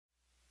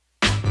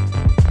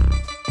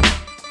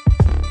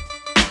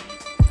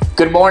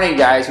Good morning,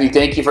 guys. We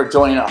thank you for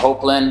joining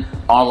Hopeland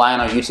online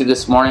on YouTube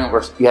this morning.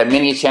 You have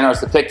many channels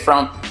to pick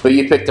from, but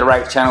you picked the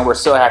right channel. We're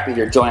so happy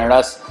you're joining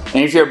us. And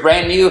if you're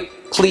brand new,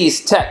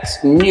 please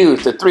text NEW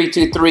to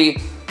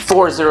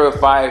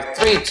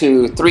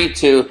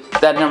 323-405-3232.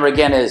 That number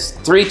again is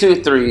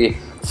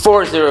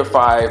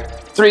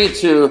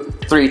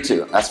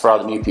 323-405-3232. That's for all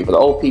the new people. The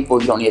old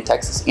people, you don't need to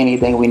text us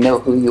anything. We know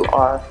who you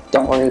are.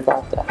 Don't worry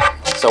about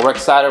that. So we're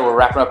excited. We're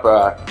wrapping up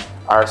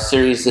our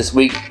series this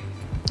week.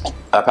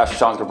 Pastor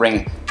Shawn's going to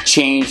bring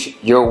Change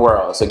Your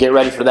World. So get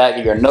ready for that.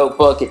 Get your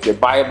notebook, get your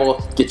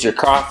Bible, get your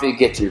coffee,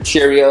 get your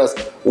Cheerios,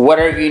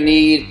 whatever you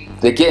need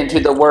to get into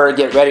the Word.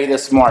 Get ready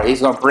this morning.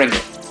 He's going to bring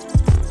it.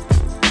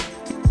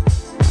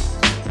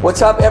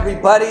 What's up,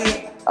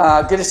 everybody?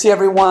 Good to see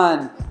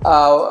everyone.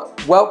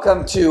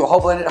 Welcome to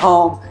Hopeland at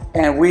Home,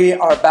 and we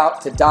are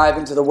about to dive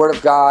into the Word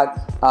of God.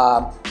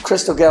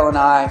 Crystal, Gail, and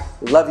I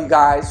love you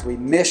guys. We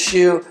miss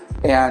you,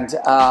 and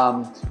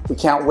we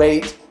can't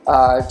wait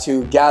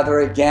to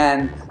gather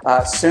again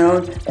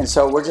soon. And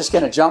so we're just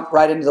going to jump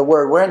right into the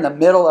Word. We're in the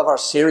middle of our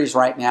series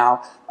right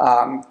now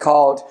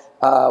called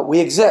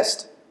We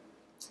Exist.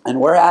 And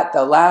we're at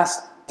the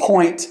last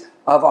point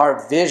of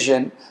our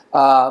vision,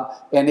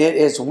 and it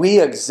is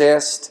we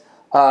exist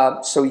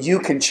so you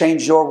can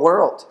change your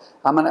world.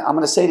 I'm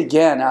gonna say it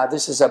again.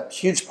 This is a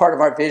huge part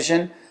of our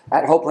vision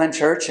at Hopeland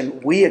Church,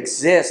 and we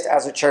exist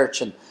as a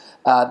church, and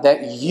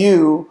that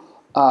you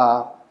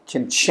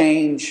can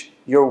change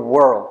your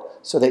world,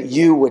 so that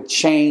you would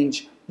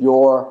change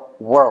your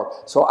world.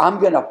 So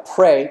I'm going to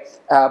pray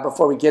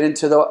before we get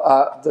into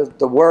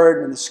the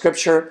Word and the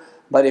Scripture.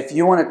 But if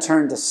you want to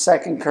turn to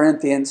 2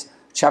 Corinthians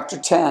chapter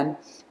 10,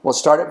 we'll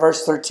start at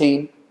verse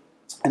 13.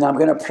 And I'm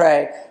going to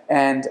pray.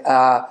 And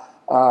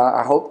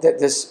I hope that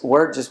this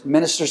Word just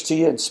ministers to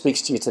you and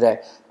speaks to you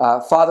today.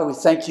 Father, we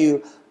thank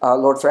you,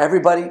 Lord, for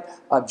everybody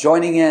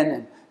joining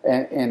in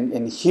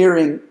and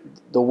hearing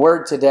the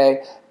Word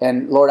today.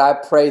 And Lord, I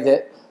pray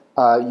that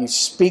you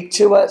speak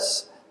to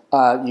us,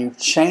 you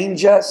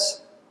change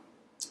us,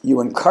 you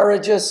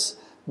encourage us,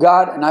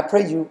 God, and I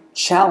pray you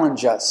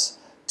challenge us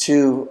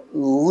to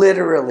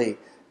literally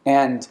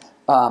and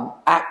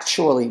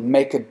actually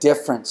make a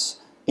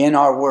difference in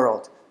our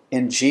world.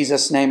 In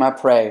Jesus' name I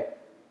pray.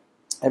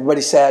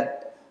 Everybody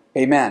said,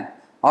 amen.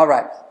 All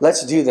right,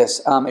 let's do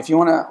this. If you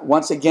want to,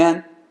 once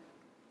again,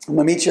 I'm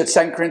going to meet you at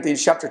 2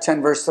 Corinthians chapter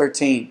 10, verse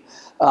 13.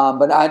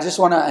 But I just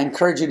want to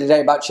encourage you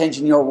today about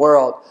changing your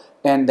world,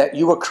 and that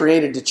you were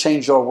created to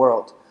change your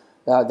world.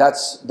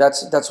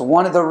 That's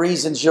one of the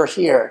reasons you're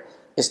here,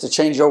 is to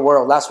change your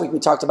world. Last week we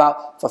talked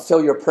about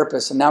fulfill your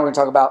purpose, and now we're going to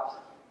talk about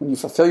when you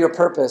fulfill your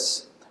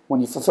purpose,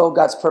 when you fulfill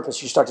God's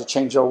purpose, you start to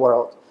change your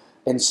world.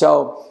 And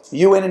so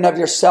you in and of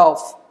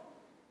yourself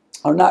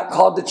are not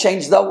called to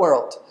change the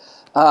world,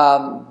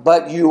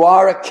 but you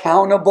are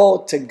accountable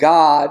to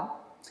God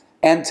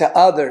and to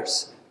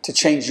others to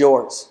change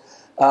yours.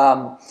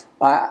 I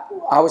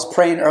was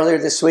praying earlier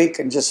this week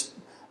and just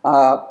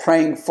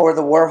praying for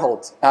the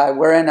world.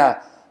 We're in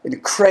a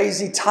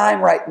crazy time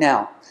right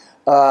now.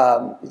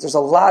 There's a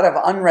lot of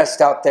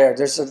unrest out there.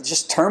 There's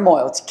just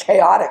turmoil. It's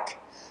chaotic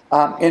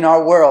in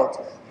our world.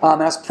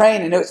 And I was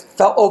praying, and it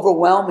felt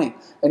overwhelming.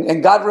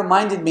 And God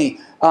reminded me,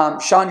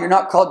 Shawn, you're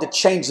not called to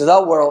change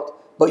the world,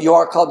 but you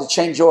are called to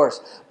change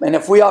yours. And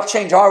if we all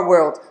change our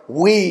world,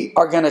 we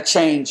are going to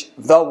change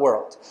the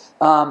world.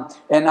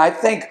 And I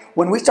think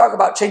when we talk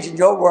about changing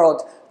your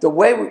world, the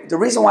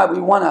reason why we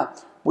want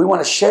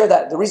to share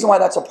that, the reason why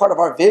that's a part of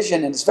our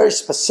vision, and it's very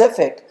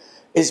specific,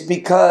 is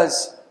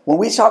because when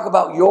we talk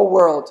about your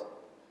world,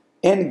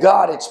 in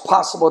God, it's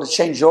possible to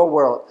change your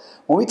world.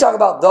 When we talk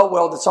about the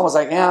world, it's almost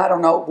like, I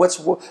don't know, what's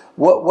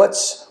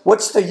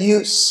the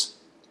use?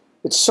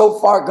 It's so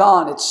far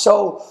gone. It's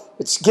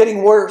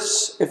getting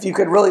worse if you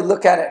could really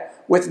look at it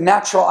with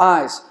natural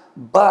eyes.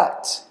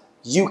 But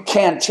you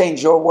can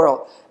change your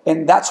world.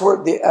 And that's where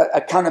the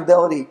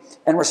accountability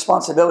and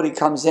responsibility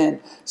comes in.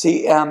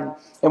 See, and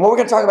what we're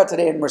going to talk about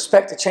today in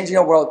respect to changing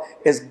your world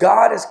is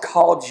God has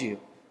called you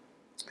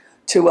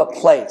to a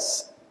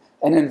place,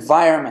 an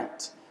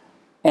environment,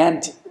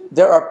 and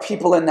there are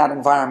people in that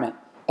environment,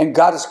 and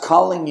God is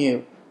calling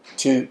you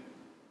to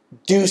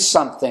do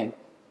something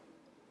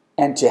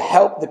and to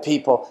help the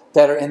people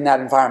that are in that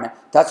environment.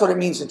 That's what it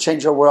means to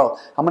change your world.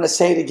 I'm going to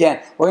say it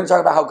again. We're going to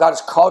talk about how God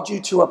has called you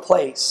to a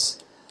place,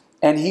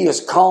 and He is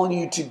calling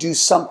you to do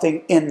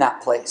something in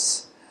that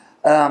place.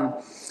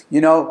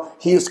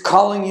 He is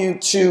calling you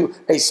to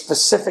a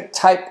specific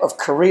type of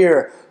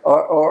career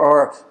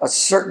or a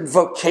certain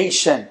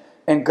vocation,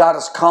 and God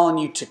is calling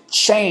you to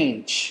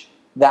change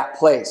that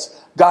place.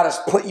 God has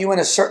put you in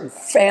a certain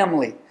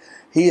family.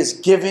 He has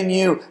given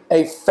you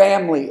a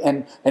family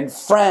and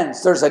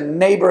friends. There's a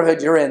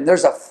neighborhood you're in.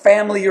 There's a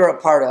family you're a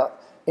part of,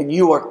 and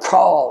you are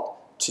called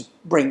to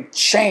bring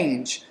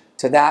change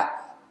to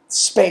that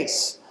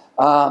space.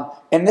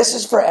 And this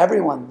is for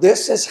everyone.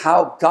 This is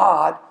how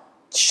God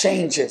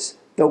changes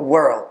the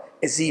world,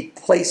 is He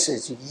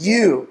places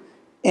you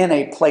in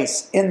a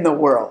place in the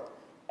world,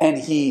 and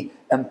He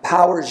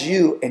empowers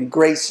you and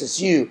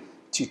graces you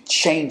to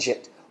change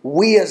it.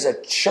 We as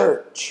a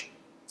church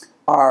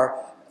are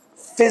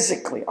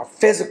our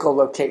physical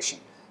location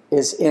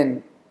is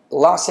in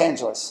Los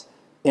Angeles,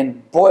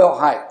 in Boyle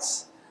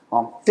Heights,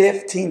 on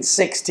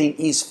 1516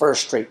 East 1st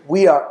Street.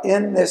 We are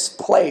in this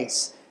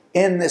place,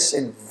 in this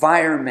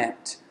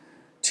environment,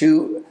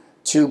 to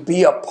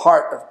be a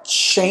part of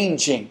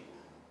changing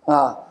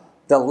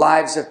the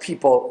lives of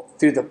people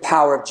through the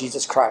power of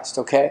Jesus Christ,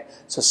 okay?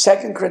 So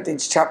 2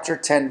 Corinthians chapter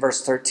 10,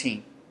 verse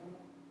 13.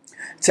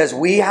 It says,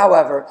 we,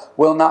 however,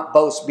 will not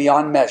boast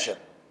beyond measure,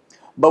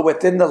 but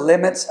within the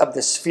limits of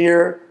the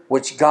sphere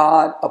which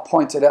God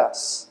appointed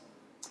us.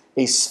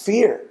 A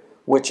sphere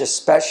which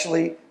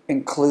especially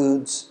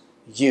includes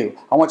you.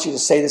 I want you to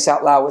say this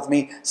out loud with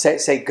me.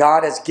 Say,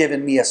 God has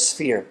given me a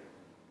sphere.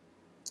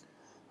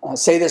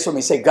 Say this with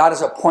me. Say, God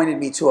has appointed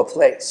me to a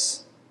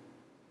place.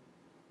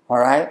 All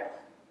right?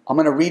 I'm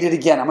going to read it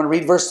again. I'm going to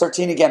read verse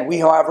 13 again. We,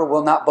 however,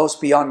 will not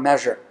boast beyond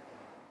measure,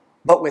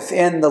 but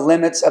within the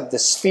limits of the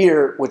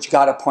sphere which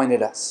God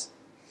appointed us.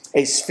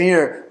 A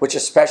sphere which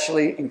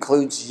especially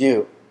includes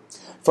you.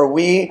 For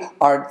we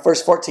are,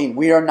 verse 14,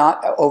 we are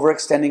not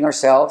overextending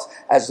ourselves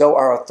as though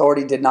our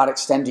authority did not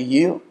extend to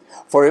you.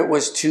 For it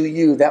was to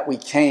you that we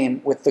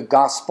came with the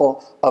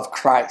gospel of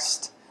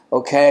Christ.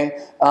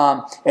 Okay?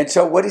 And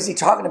so what is he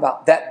talking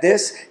about?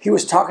 He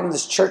was talking to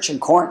this church in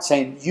Corinth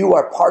saying, you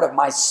are part of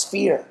my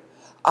sphere.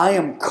 I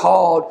am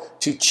called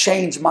to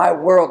change my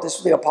world. This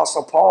was the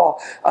Apostle Paul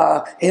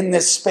in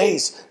this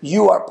space.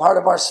 You are part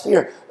of our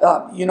sphere.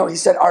 He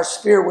said our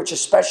sphere, which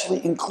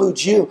especially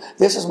includes you.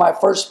 This is my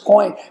first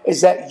point,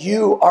 is that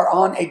you are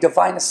on a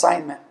divine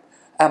assignment.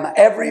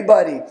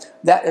 Everybody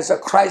that is a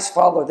Christ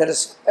follower, that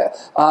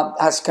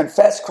has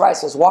confessed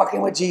Christ, is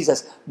walking with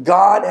Jesus,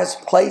 God has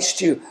placed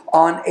you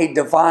on a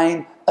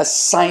divine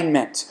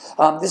assignment.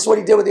 This is what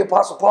he did with the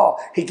Apostle Paul.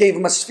 He gave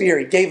him a sphere.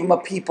 He gave him a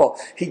people.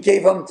 He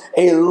gave him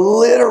a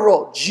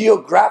literal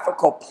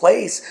geographical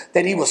place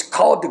that he was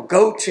called to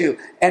go to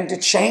and to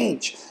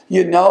change,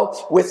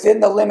 within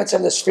the limits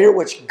of the sphere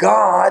which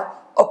God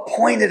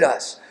appointed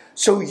us.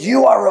 So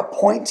you are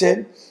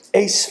appointed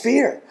a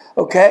sphere.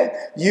 Okay,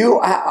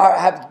 you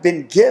have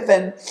been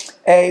given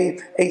a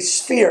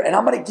sphere. And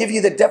I'm going to give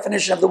you the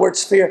definition of the word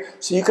sphere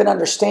so you can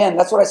understand.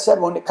 That's what I said.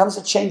 When it comes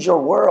to change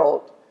your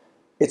world,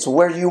 it's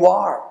where you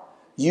are.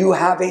 You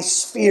have a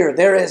sphere.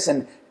 There is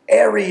an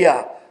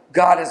area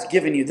God has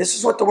given you. This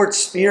is what the word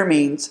sphere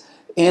means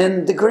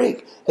in the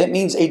Greek. It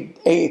means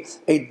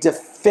a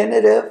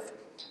definitive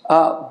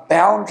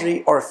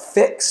boundary or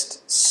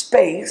fixed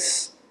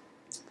space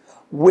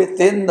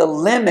within the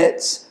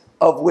limits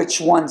of which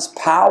one's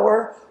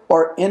power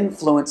or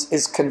influence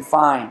is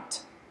confined.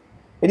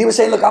 And he was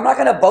saying, look, I'm not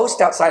going to boast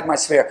outside my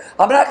sphere.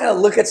 I'm not going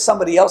to look at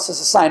somebody else's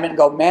assignment and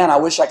go, man, I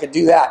wish I could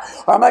do that.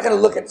 Or I'm not going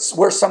to look at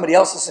where somebody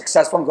else is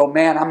successful and go,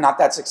 man, I'm not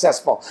that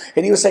successful.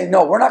 And he was saying,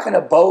 no, we're not going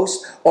to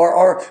boast. I'm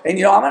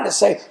going to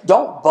say,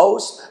 don't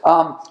boast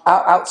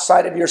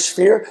outside of your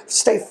sphere.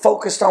 Stay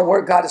focused on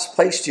where God has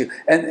placed you.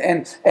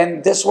 And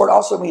this word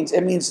also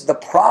means the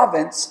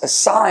province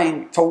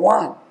assigned to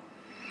one.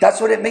 That's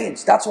what it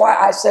means. That's why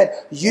I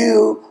said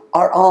you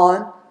are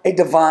on a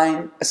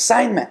divine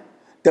assignment.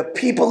 The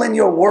people in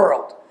your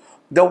world,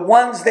 the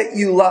ones that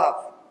you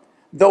love,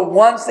 the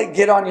ones that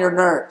get on your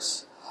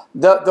nerves,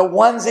 the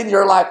ones in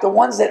your life, the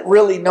ones that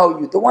really know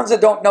you, the ones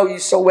that don't know you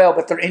so well,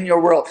 but they're in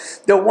your world,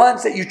 the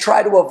ones that you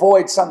try to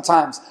avoid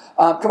sometimes.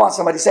 Come on,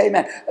 somebody say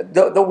amen.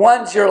 The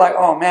ones you're like,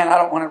 oh man, I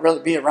don't want to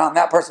really be around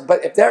that person.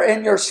 But if they're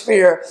in your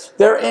sphere,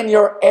 they're in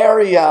your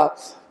area,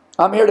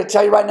 I'm here to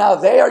tell you right now,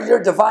 they are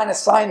your divine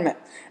assignment.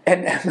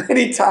 And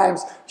many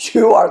times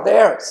you are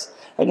theirs.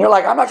 And you're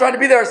like, I'm not trying to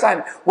be their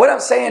assignment. What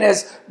I'm saying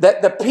is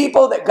that the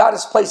people that God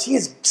has placed, He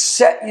has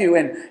set you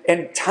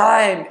in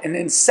time and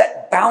in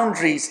set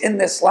boundaries in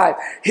this life.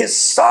 His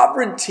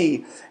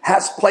sovereignty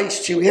has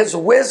placed you. His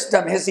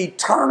wisdom, His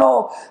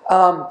eternal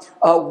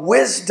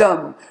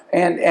wisdom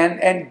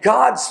and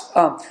God's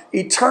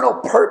eternal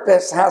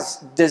purpose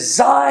has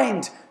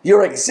designed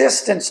your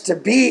existence to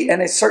be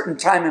in a certain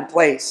time and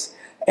place.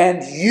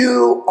 And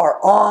you are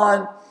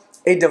on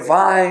a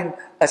divine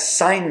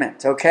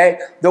assignment, okay?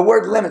 The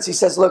word limits, he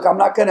says, look, I'm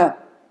going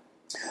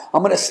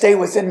to stay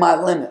within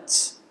my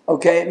limits,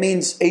 okay? It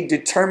means a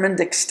determined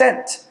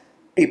extent,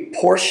 a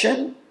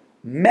portion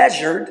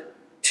measured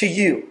to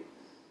you.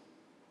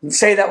 And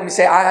say that when we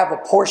say, I have a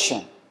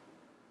portion,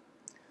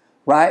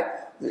 right?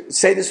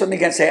 Say this with me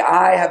again. Say,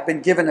 I have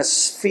been given a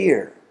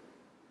sphere,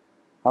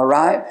 all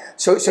right?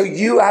 So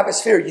you have a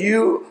sphere.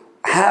 You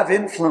have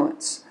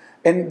influence.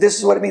 And this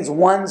is what it means,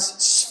 one's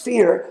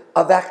sphere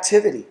of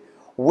activity.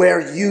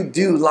 Where you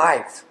do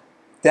life,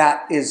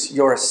 that is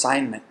your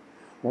assignment.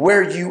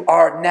 Where you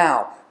are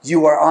now,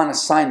 you are on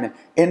assignment.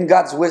 In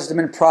God's wisdom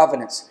and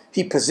providence,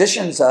 He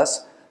positions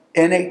us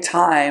in a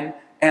time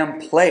and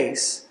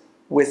place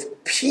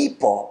with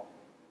people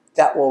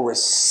that will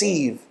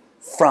receive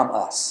from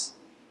us.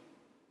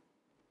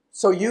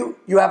 So you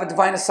have a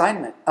divine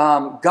assignment.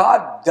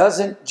 God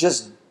doesn't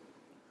just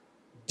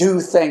do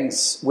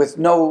things with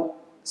no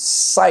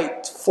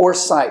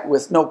foresight,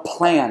 with no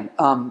plan.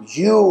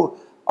 You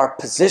are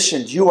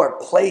positioned. You are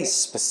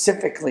placed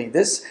specifically.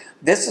 This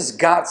is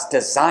God's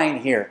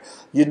design here.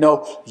 You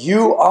know,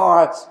 you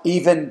are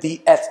even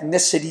the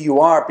ethnicity you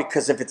are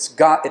because of it's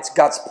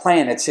God's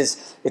plan. It's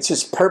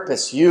His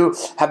purpose. You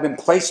have been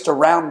placed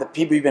around the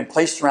people you've been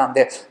placed around.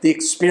 The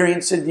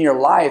experience in your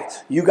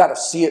life, you got to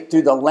see it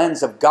through the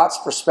lens of God's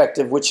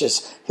perspective, which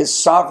is His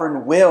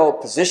sovereign will,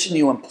 position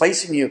you and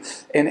placing you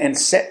and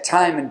set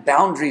time and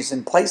boundaries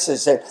and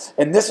places.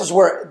 And this is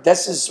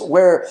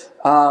where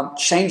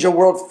Change Your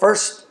World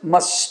first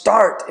must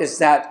start, is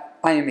that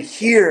I am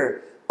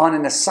here on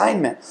an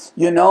assignment,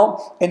 you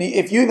know. And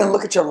if you even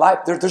look at your life,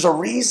 there's a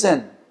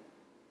reason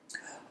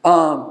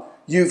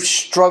you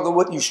struggle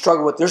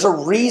with. There's a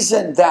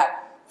reason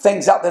that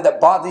things out there that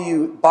bother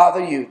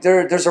you.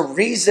 There's a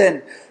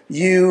reason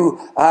you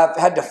have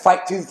had to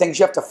fight through the things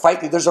you have to fight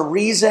through. There's a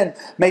reason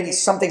maybe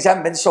some things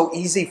haven't been so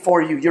easy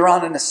for you. You're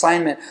on an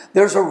assignment.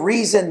 There's a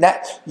reason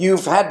that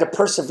you've had to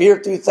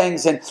persevere through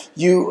things, and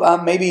you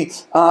maybe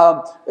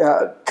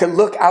could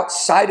look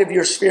outside of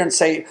your sphere and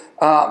say,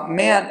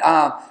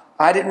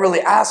 I didn't really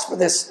ask for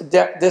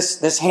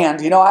this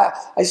hand. You know, I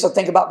used to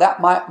think about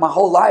that my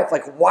whole life.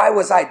 Like, why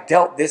was I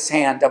dealt this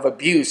hand of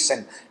abuse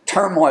and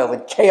turmoil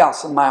and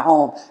chaos in my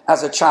home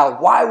as a child?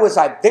 Why was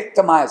I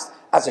victimized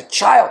as a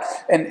child?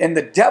 And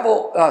the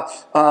devil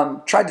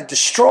tried to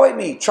destroy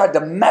me, tried to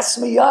mess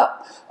me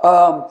up.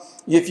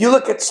 If you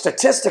look at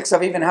statistics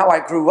of even how I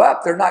grew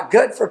up, they're not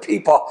good for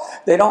people.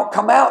 They don't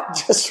come out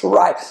just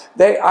right.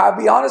 I'll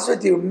be honest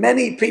with you,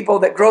 many people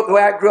that grew up the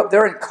way I grew up,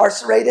 they're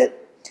incarcerated.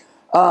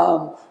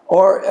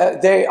 Or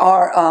they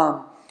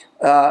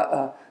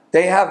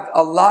have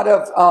a lot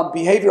of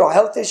behavioral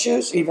health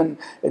issues, even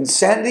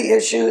insanity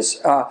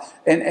issues,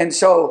 and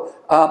so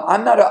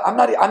I'm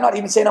not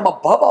even saying I'm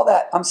above all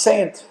that. I'm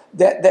saying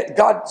that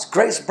God's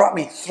grace brought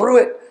me through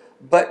it,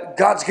 but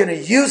God's going to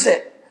use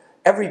it.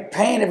 Every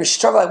pain, every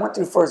struggle I went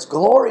through for His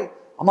glory.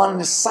 I'm on an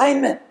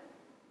assignment.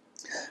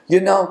 You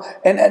know,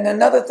 and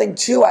another thing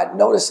too, I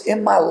noticed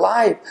in my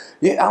life,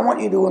 I want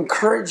you to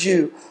encourage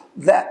you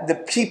that the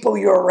people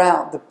you're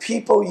around, the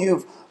people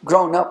you've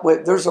grown up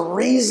with, there's a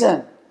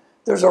reason.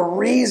 There's a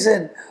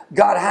reason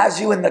God has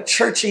you in the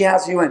church He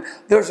has you in.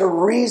 There's a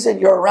reason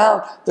you're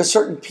around the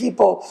certain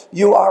people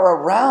you are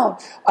around.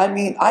 I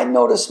mean, I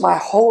noticed my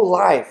whole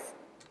life,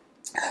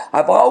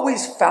 I've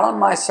always found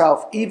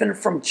myself, even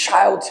from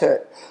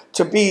childhood,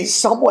 to be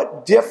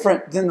somewhat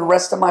different than the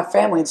rest of my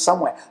family in some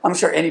way. I'm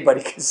sure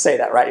anybody can say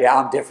that, right? Yeah,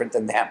 I'm different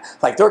than them.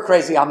 Like, they're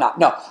crazy, I'm not.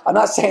 No, I'm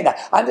not saying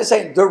that. I'm just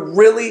saying there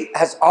really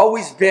has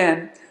always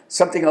been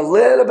something a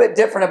little bit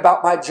different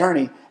about my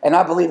journey, and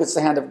I believe it's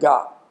the hand of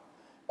God.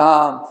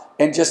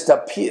 And just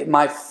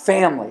my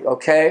family,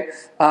 okay?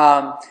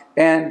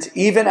 And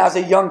even as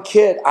a young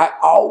kid, I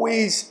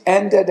always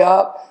ended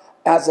up,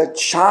 as a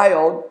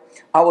child,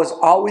 I was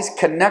always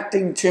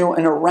connecting to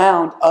and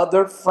around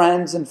other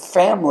friends and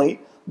family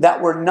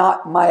that were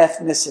not my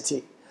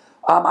ethnicity.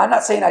 I'm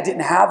not saying I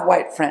didn't have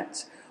white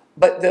friends,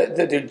 but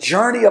the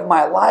journey of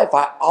my life,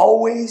 I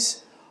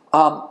always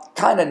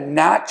kind of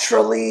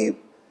naturally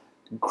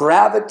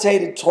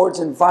gravitated towards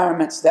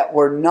environments that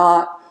were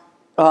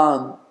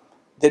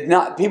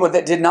people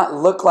that did not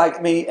look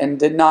like me and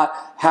did not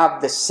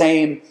have the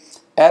same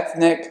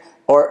ethnic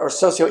or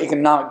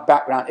socioeconomic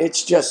background.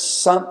 It's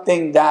just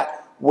something that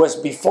was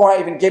before I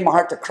even gave my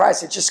heart to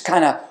Christ. It just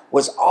kind of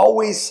was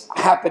always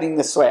happening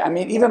this way. I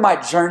mean, even my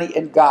journey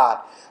in God,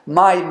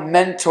 my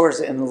mentors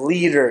and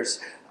leaders,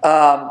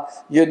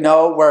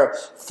 were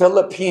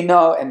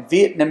Filipino and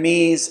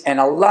Vietnamese and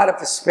a lot of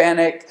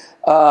Hispanic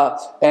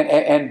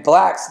and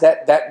blacks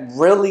that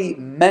really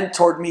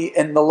mentored me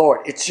in the Lord.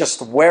 It's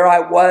just where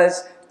I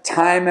was,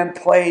 time and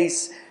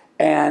place,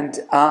 and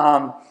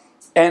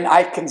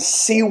I can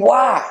see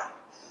why,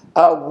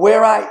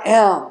 where I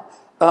am.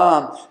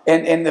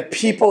 And the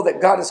people that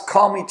God has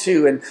called me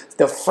to, and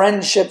the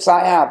friendships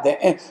I have,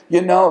 and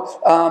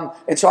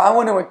so I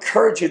want to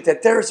encourage you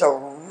that there's a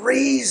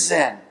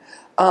reason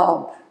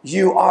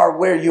you are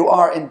where you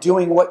are and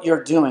doing what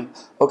you're doing.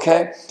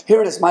 Okay,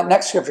 here it is. My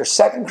next scripture,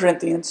 2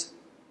 Corinthians,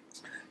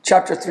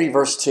 chapter 3,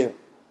 verse 2.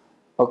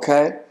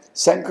 Okay,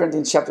 2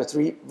 Corinthians chapter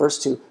 3,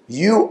 verse 2.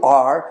 You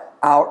are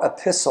our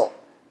epistle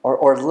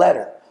or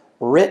letter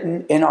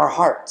written in our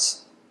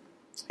hearts.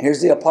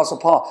 Here's the Apostle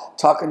Paul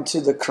talking to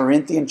the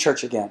Corinthian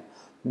church again.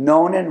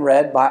 Known and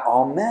read by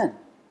all men.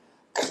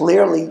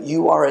 Clearly,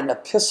 you are an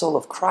epistle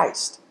of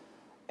Christ.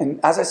 And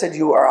as I said,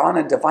 you are on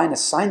a divine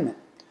assignment.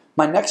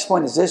 My next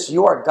point is this.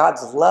 You are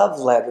God's love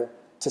letter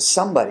to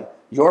somebody.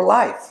 Your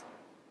life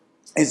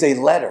is a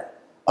letter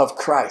of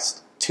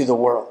Christ to the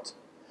world.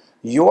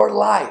 Your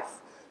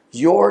life,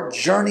 your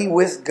journey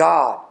with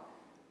God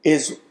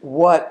is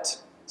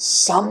what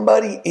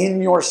somebody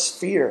in your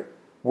sphere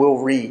will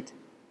read.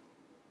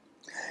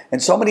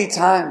 And so many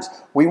times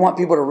we want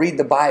people to read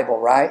the Bible,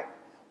 right?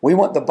 We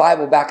want the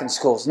Bible back in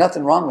schools.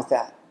 Nothing wrong with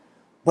that.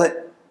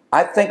 But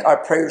I think our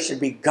prayer should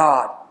be,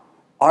 God,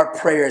 our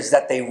prayer is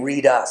that they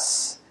read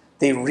us.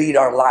 They read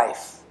our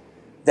life.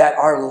 That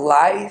our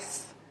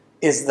life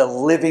is the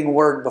living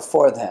word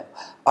before them.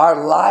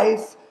 Our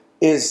life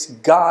is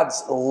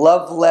God's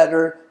love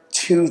letter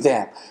to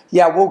them.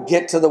 Yeah, we'll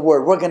get to the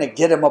Word. We're going to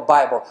get them a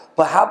Bible.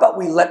 But how about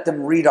we let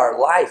them read our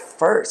life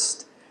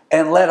first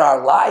and let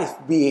our life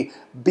be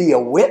a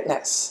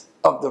witness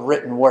of the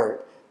written Word?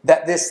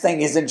 That this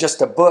thing isn't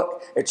just a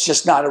book. It's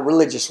just not a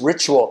religious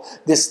ritual.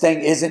 This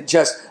thing isn't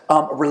just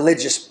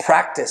religious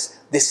practice.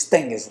 This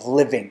thing is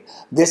living.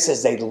 This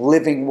is a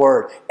living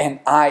Word. And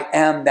I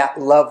am that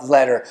love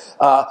letter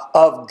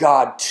of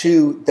God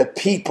to the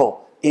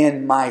people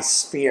in my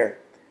sphere.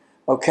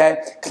 Okay?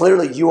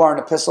 Clearly you are an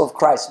epistle of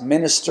Christ,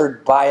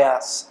 ministered by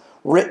us,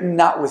 written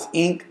not with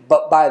ink,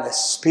 but by the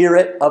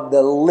Spirit of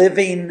the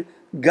living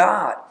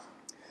God.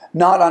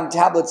 Not on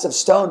tablets of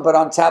stone, but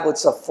on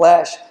tablets of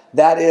flesh.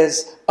 That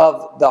is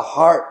of the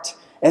heart.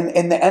 And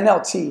in the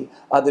NLT,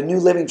 the New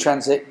Living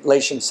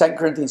Translation, 2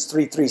 Corinthians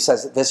 3:3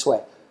 says it this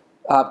way.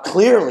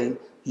 Clearly,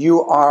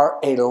 you are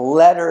a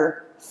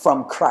letter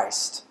from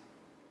Christ,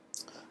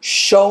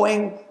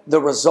 showing the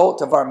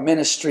result of our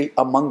ministry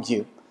among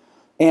you.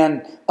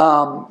 And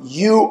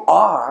you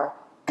are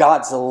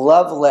God's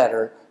love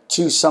letter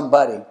to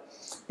somebody.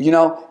 You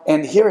know,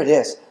 and here it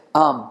is.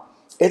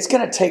 It's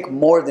going to take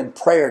more than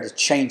prayer to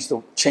change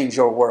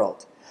your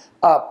world.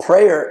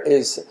 Prayer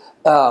is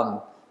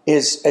our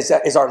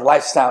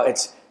lifestyle.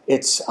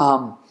 It's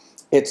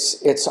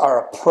our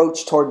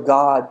approach toward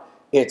God.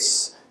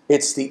 It's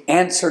the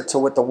answer to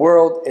what the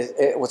world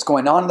what's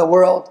going on in the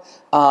world.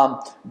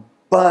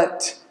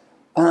 But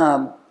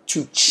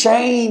to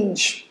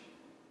change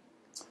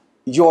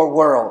your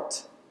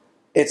world,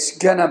 it's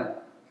gonna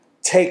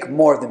take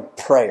more than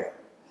prayer.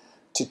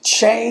 To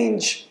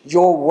change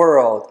your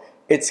world,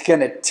 it's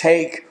gonna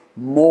take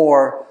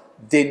more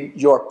than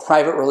your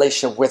private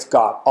relationship with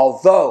God.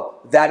 Although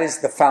that is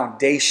the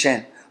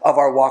foundation of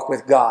our walk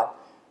with God.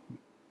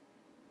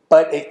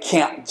 But it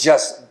can't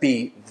just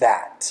be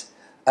that.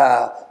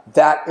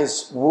 That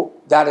is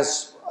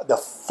the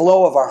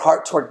flow of our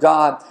heart toward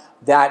God.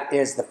 That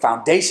is the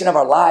foundation of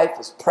our life,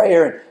 is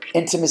prayer and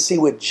intimacy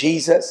with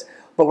Jesus.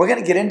 But we're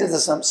going to get into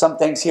some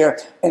things here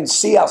and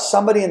see how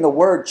somebody in the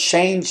Word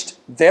changed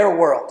their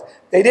world.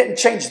 They didn't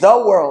change the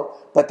world,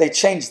 but they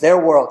changed their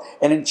world.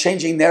 And in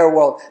changing their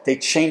world, they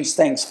changed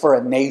things for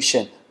a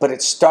nation. But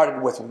it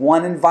started with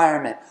one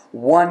environment,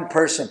 one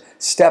person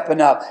stepping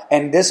up.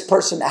 And this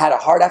person had a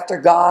heart after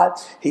God.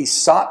 He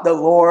sought the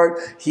Lord.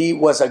 He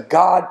was a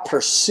God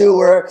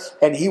pursuer,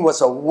 and he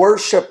was a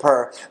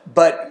worshiper.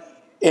 But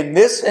in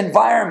this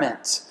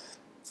environment,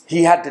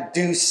 he had to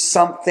do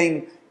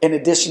something in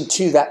addition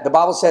to that. The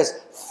Bible says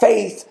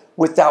faith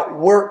without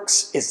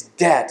works is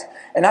dead.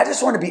 And I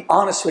just want to be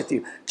honest with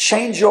you.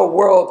 Change your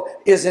world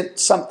isn't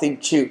something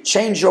cute.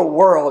 Change your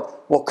world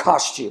will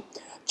cost you.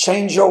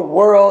 Change your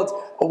world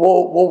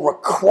will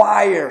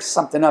require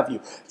something of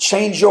you.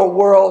 Change your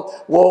world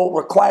will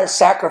require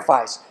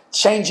sacrifice.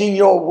 Changing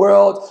your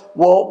world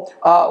will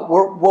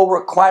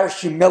require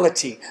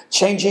humility.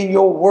 Changing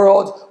your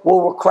world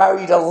will require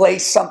you to lay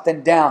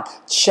something down.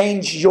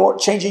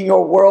 Changing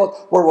your world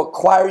will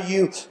require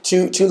you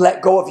to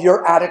let go of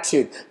your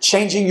attitude.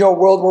 Changing your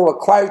world will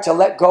require you to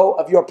let go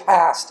of your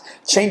past.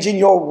 Changing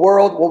your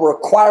world will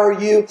require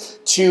you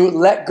to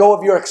let go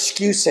of your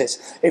excuses.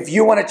 If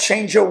you want to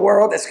change your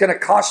world, it's going to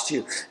cost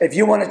you. If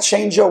you want to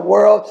change your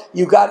world,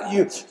 you got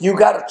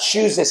to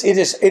choose this. It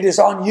is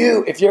on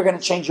you if you're going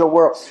to change your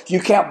world. You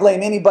can't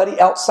blame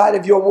anybody outside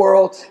of your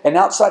world and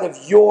outside of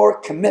your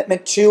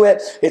commitment to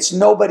it. It's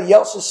nobody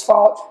else's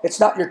fault.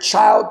 It's not your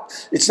child.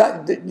 It's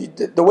not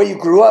the way you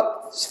grew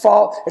up's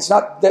fault. It's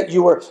not that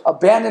you were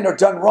abandoned or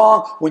done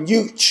wrong. When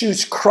you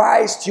choose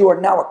Christ, you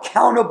are now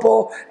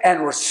accountable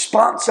and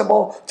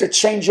responsible to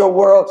change your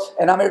world.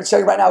 And I'm here to tell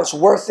you right now, it's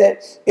worth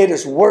it. It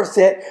is worth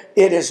it.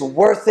 It is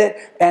worth it.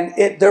 And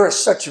there is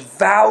such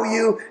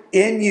value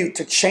in you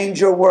to change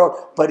your world,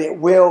 but it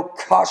will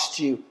cost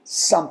you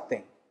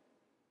something.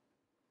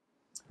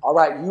 All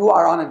right, you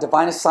are on a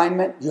divine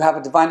assignment. You have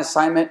a divine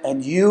assignment,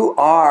 and you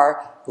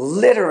are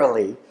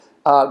literally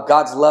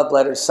God's love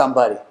letter to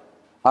somebody.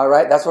 All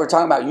right, that's what we're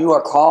talking about. You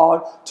are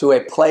called to a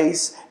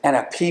place and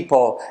a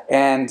people.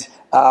 And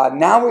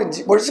now we're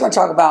just going to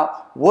talk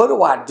about, what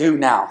do I do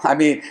now? I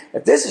mean,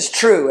 if this is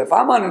true, if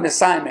I'm on an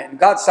assignment and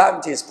God's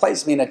sovereignty has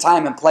placed me in a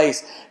time and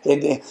place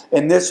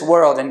in this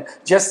world, and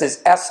just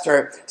as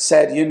Esther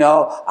said, you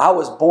know, I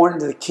was born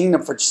into the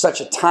kingdom for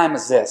such a time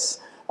as this.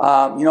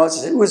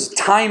 It was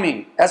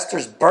timing.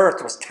 Esther's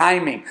birth was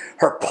timing.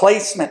 Her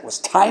placement was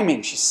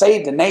timing. She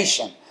saved a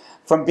nation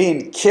from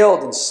being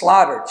killed and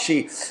slaughtered.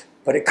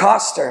 But it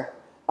cost her.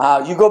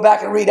 You go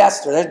back and read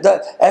Esther.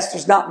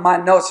 Esther's not in my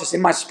notes, it's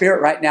in my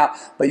spirit right now.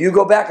 But you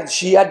go back and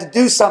she had to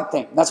do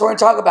something. That's what we're going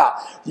to talk about.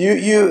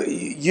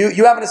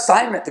 You have an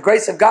assignment. The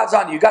grace of God's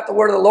on you. You got the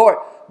word of the Lord.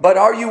 But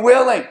are you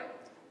willing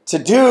to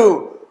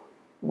do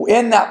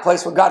in that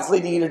place what God's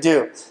leading you to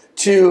do?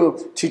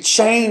 To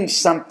change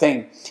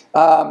something.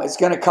 It's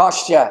going to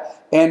cost you.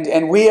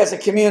 And we as a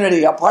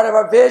community, a part of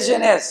our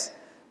vision is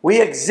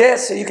we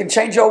exist so you can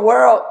change your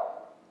world.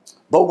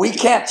 But we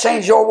can't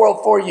change your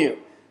world for you.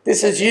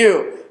 This is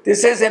you.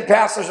 This isn't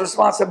pastor's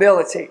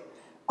responsibility.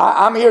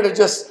 I'm here to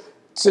just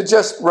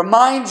just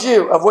remind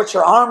you of what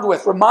you're armed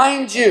with,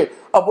 remind you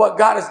of what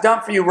God has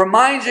done for you,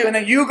 remind you, and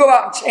then you go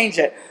out and change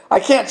it. I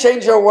can't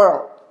change your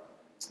world.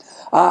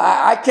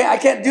 I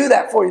can't do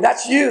that for you.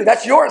 That's you.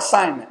 That's your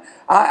assignment.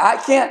 I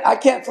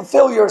can't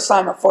fulfill your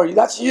assignment for you.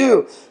 That's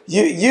you.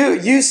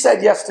 You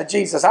said yes to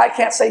Jesus. I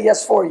can't say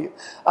yes for you.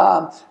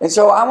 And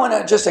so I want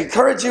to just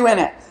encourage you in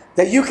it,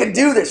 that you can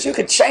do this. You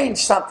could change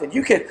something.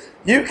 You could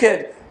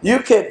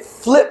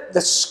flip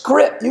the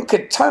script. You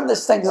could turn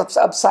this thing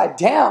upside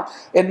down.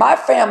 In my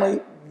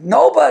family,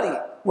 nobody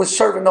was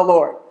serving the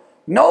Lord.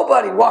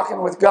 Nobody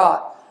walking with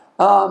God.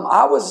 I'm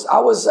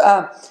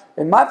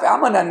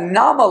an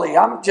anomaly.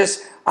 I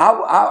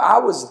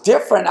was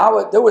different.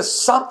 There was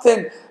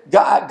something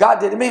God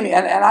did to me,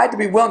 and I had to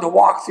be willing to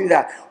walk through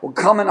that. Well,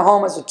 coming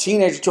home as a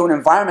teenager to an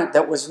environment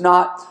that was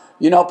not,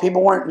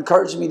 people weren't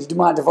encouraging me to do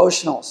my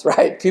devotionals,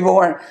 right?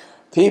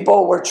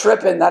 People were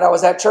tripping that I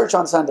was at church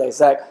on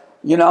Sundays, and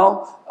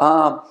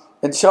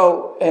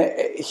so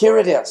here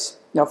it is.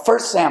 1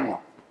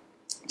 Samuel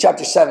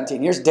chapter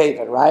 17. Here's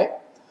David, right?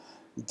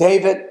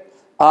 David,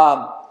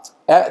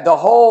 the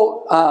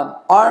whole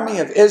army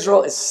of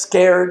Israel is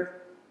scared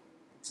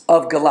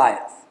of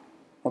Goliath.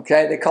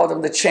 Okay, they called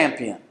him the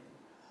champion.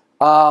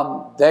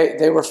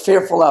 They were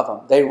fearful of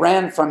him. They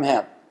ran from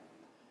him.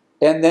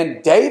 And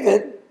then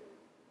David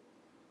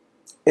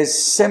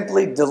is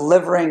simply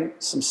delivering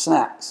some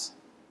snacks,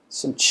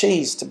 some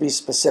cheese to be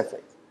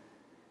specific.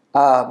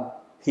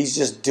 He's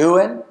just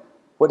doing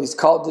what he's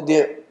called to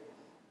do.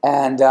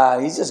 And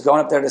he's just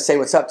going up there to say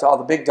what's up to all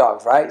the big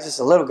dogs, right? He's just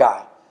a little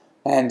guy.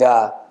 And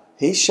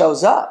he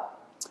shows up.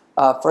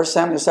 1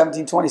 Samuel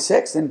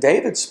 17:26. Then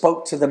David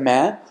spoke to the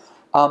man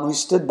who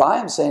stood by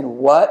him, saying,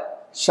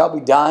 "What shall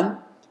be done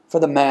for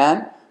the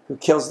man who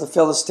kills the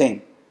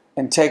Philistine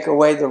and take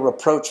away the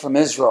reproach from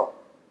Israel?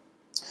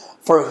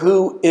 For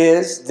who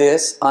is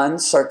this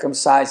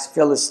uncircumcised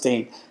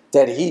Philistine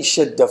that he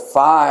should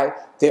defy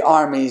the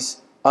armies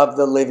of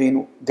the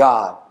living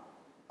God?"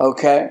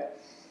 Okay?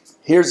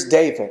 Here's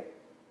David.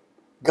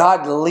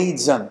 God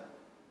leads him.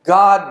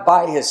 God,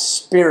 by his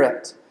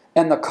Spirit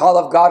and the call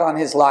of God on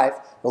his life,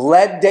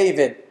 led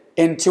David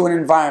into an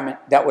environment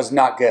that was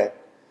not good.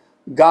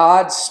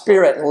 God's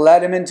Spirit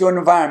led him into an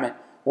environment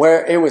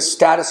where it was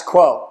status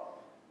quo,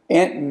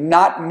 and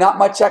not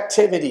much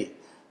activity,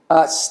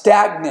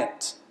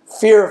 stagnant,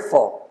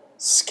 fearful,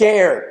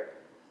 scared.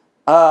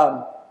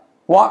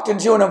 Walked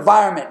into an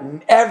environment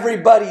and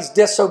everybody's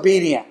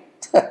disobedient.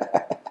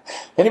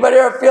 Anybody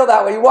ever feel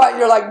that way?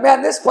 You're like,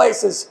 man, there's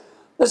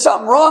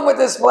something wrong with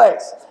this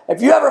place.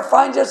 If you ever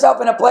find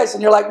yourself in a place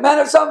and you're like, man,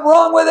 there's something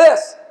wrong with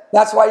this,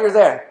 that's why you're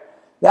there.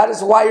 That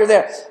is why you're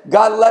there.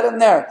 God led him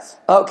there.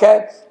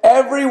 Okay?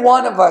 Every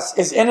one of us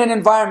is in an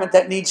environment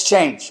that needs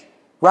change.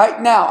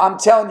 Right now, I'm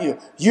telling you,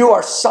 you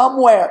are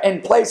somewhere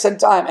in place and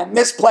time, and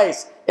this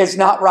place is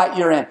not right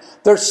you're in.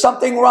 There's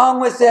something wrong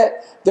with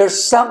it.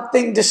 There's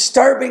something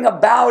disturbing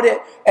about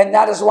it, and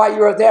that is why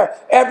you're there.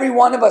 Every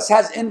one of us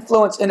has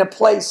influence in a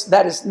place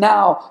that is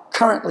now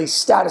currently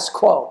status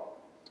quo.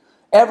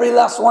 Every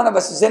last one of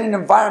us is in an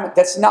environment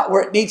that's not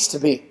where it needs to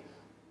be.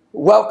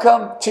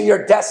 Welcome to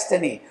your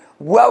destiny.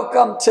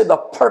 Welcome to the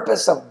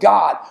purpose of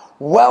God.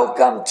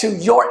 Welcome to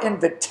your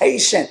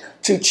invitation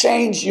to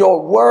change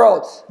your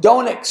world.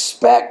 Don't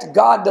expect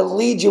God to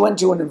lead you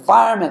into an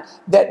environment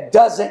that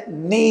doesn't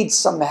need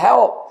some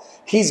help.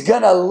 He's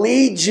going to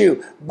lead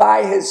you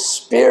by his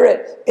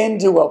Spirit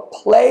into a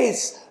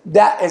place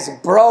that is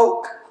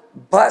broke,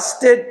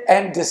 busted,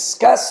 and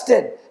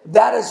disgusted.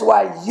 That is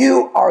why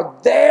you are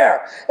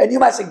there. And you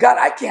might say, God,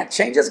 I can't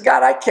change this.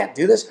 God, I can't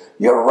do this.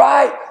 You're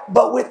right.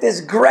 But with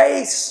his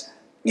grace,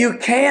 you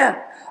can.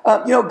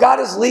 God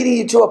is leading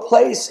you to a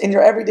place in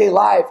your everyday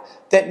life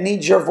that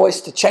needs your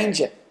voice to change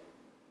it.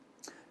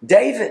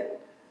 David,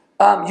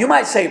 you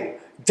might say,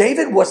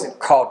 David wasn't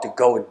called to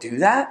go and do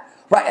that.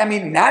 Right? I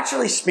mean,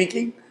 naturally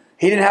speaking,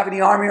 he didn't have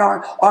any armor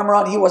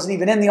on. He wasn't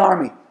even in the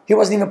army. He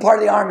wasn't even part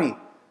of the army.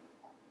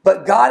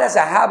 But God has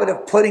a habit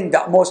of putting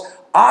the most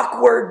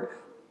awkward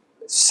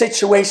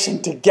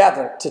situation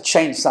together to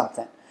change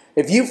something.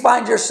 If you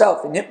find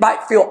yourself, and it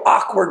might feel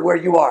awkward where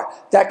you are,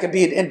 that could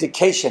be an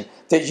indication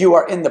that you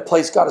are in the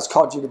place God has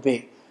called you to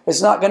be.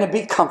 It's not going to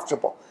be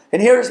comfortable.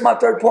 And here's my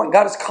third point.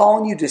 God is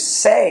calling you to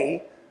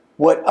say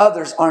what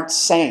others aren't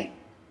saying.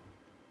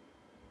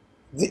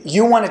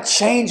 You want to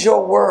change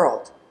your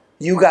world.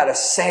 You got to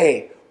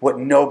say what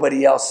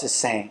nobody else is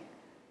saying.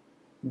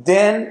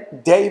 Then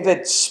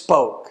David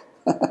spoke.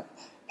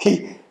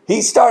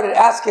 He started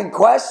asking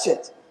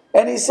questions.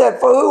 And he said,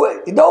 for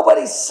who?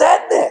 Nobody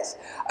said this.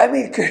 I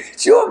mean,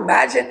 could you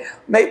imagine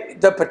maybe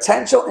the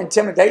potential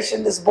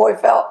intimidation this boy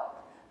felt?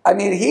 I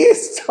mean, he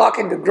is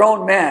talking to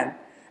grown men.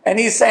 And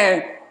he's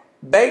saying,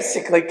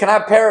 basically, can I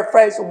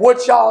paraphrase,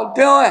 what y'all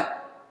doing?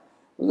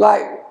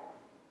 Like,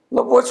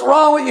 look, what's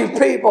wrong with you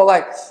people?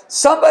 Like,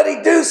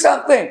 somebody do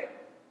something.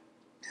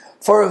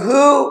 For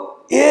who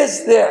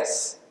is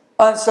this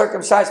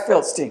uncircumcised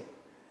Philistine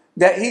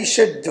that he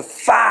should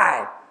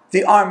defy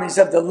the armies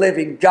of the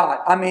living God?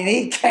 I mean,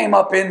 he came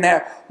up in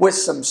there with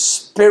some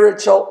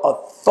spiritual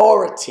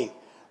authority.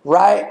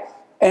 right?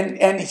 And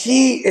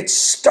it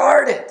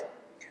started.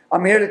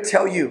 I'm here to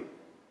tell you,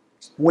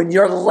 when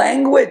your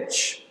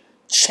language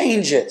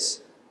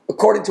changes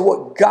according to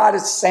what God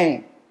is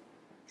saying,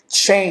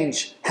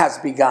 change has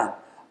begun.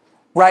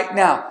 Right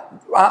now,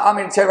 I'm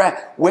going to tell you right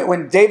now,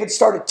 when David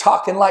started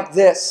talking like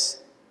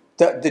this,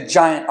 the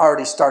giant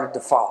already started to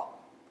fall.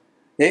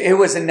 It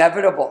was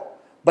inevitable.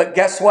 But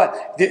guess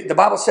what? The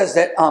Bible says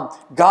that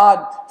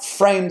God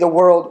framed the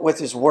world with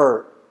his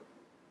word.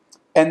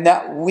 And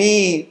that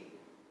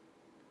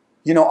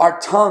our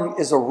tongue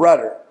is a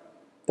rudder.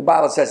 The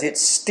Bible says it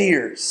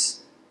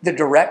steers the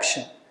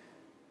direction.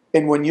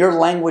 And when your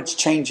language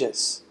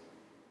changes,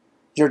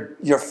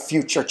 your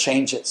future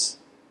changes.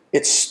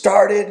 It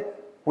started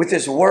with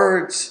his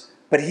words,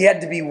 but he had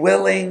to be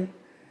willing.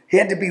 He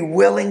had to be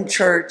willing,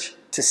 church,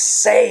 to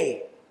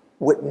say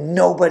what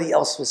nobody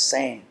else was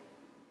saying.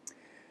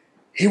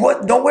 He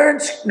was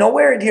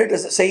nowhere in here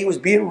does it say he was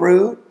being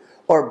rude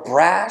or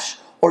brash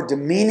or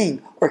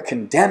demeaning or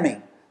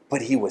condemning,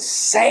 but he was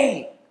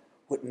saying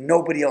what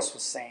nobody else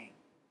was saying.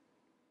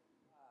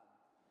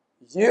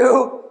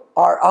 You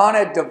are on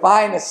a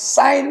divine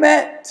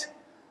assignment,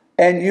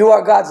 and you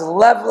are God's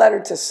love letter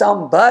to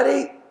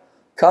somebody.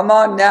 Come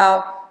on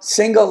now,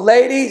 single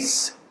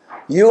ladies,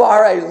 you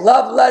are a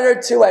love letter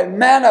to a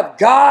man of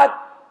God.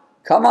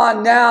 Come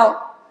on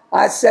now.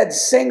 I said,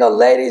 single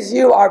ladies,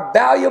 you are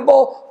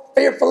valuable,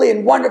 fearfully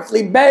and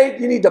wonderfully made.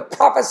 You need to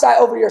prophesy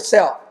over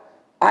yourself.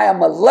 I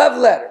am a love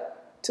letter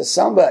to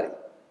somebody.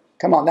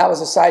 Come on, that was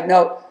a side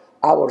note.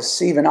 I will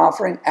receive an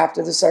offering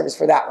after the service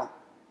for that one.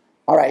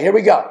 All right, here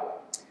we go.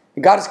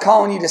 God is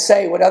calling you to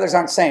say what others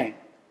aren't saying.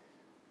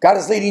 God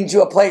is leading you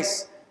to a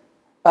place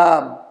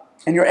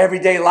in your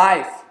everyday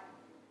life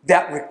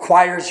that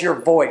requires your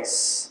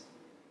voice.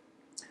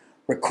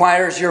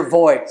 Requires your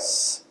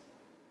voice.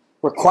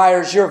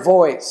 Requires your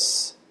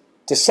voice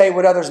to say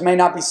what others may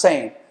not be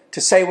saying.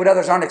 To say what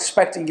others aren't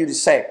expecting you to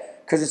say.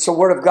 Because it's the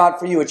word of God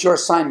for you. It's your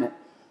assignment.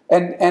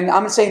 And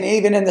I'm saying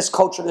even in this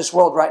culture, this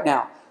world right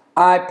now,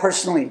 I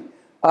personally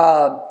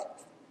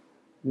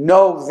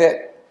know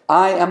that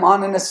I am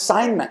on an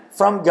assignment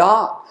from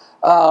God.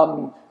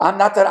 I'm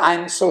not that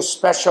I'm so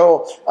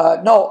special.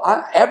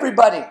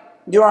 Everybody,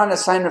 you're on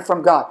assignment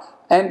from God.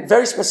 And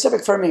very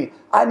specific for me,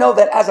 I know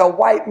that as a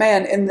white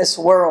man in this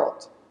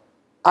world,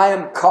 I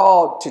am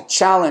called to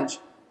challenge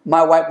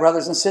my white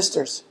brothers and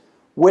sisters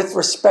with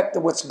respect to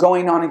what's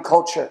going on in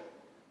culture.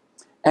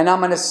 And I'm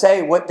going to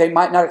say what they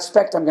might not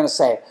expect I'm going to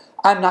say.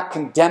 I'm not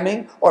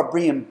condemning or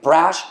being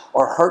brash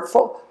or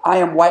hurtful. I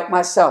am white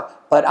myself.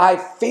 But I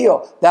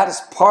feel that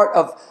is part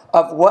of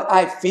what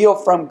I feel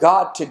from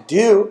God to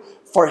do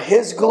for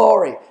his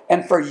glory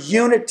and for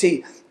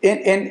unity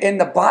in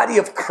the body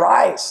of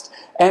Christ.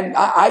 And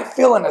I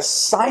feel an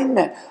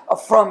assignment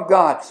from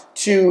God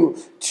to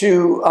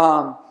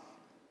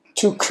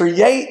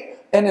create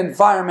an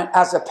environment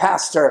as a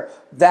pastor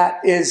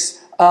that is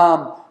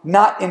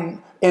not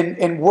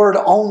in word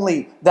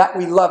only that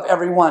we love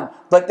everyone,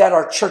 but that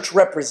our church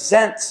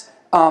represents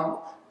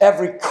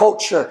every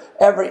culture,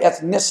 every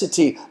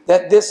ethnicity,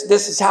 that this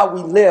is how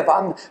we live.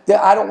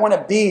 I don't want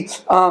to be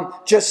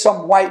just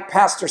some white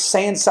pastor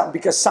saying something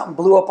because something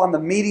blew up on the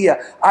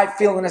media. I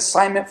feel an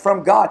assignment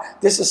from God.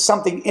 This is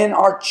something in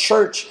our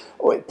church.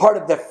 Part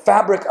of the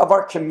fabric of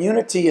our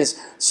community is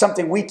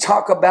something we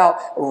talk about,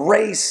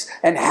 race,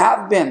 and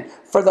have been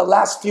for the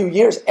last few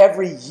years.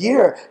 Every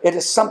year, it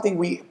is something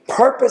we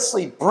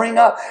purposely bring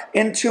up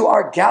into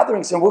our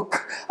gatherings.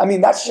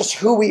 And that's just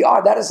who we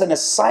are. That is an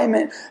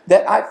assignment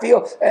that I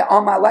feel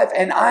on my life.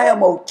 And I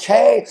am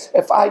okay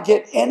if I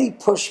get any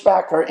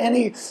pushback or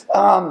any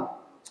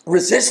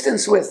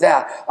resistance with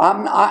that.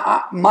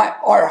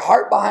 Our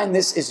heart behind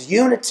this is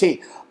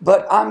unity.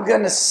 But I'm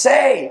going to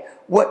say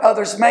what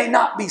others may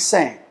not be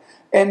saying.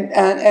 And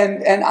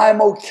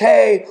I'm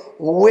okay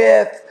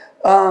with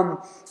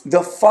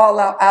the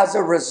fallout as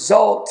a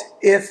result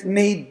if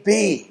need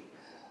be.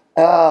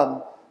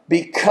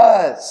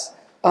 Because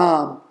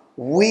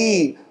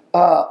we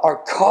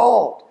are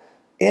called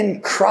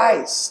in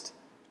Christ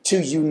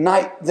to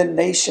unite the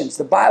nations.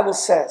 The Bible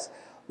says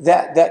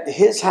that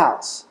his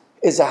house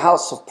is a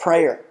house of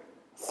prayer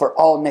for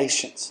all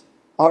nations.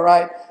 All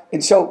right?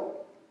 And so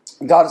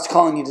God is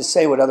calling you to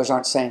say what others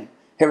aren't saying.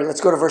 Here,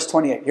 let's go to verse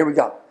 28. Here we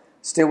go.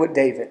 Still with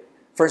David.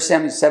 1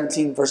 Samuel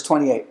 17, verse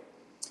 28.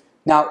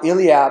 Now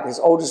Eliab, his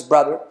oldest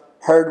brother,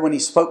 heard when he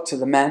spoke to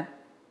the men.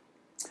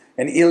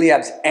 And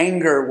Eliab's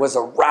anger was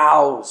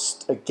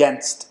aroused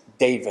against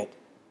David.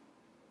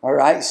 All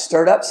right? He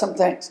stirred up some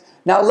things.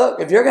 Now look,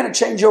 if you're going to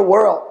change your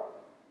world,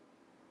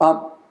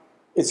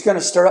 it's going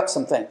to stir up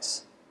some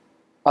things.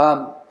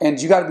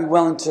 And you got to be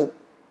willing to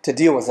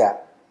deal with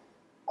that.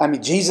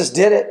 Jesus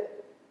did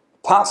it.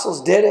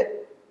 Apostles did it.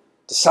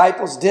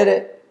 Disciples did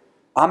it.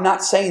 I'm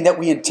not saying that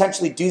we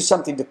intentionally do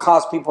something to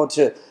cause people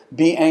to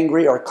be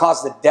angry or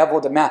cause the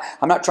devil to mad.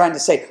 I'm not trying to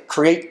say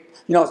create,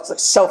 it's like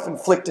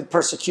self-inflicted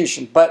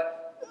persecution.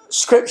 But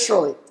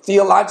scripturally,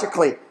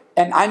 theologically,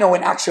 and I know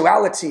in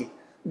actuality,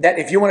 That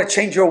if you want to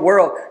change your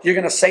world, you're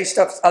going to say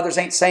stuff others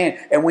ain't saying.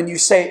 And when you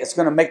say it, it's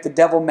going to make the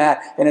devil mad,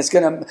 and it's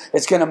going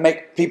to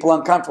make people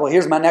uncomfortable.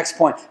 Here's my next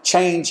point.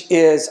 Change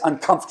is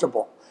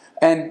uncomfortable.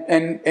 And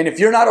if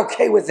you're not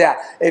okay with that,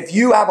 if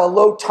you have a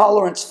low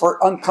tolerance for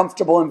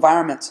uncomfortable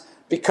environments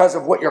because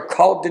of what you're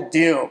called to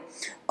do,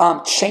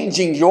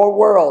 changing your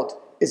world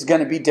is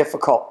going to be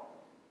difficult.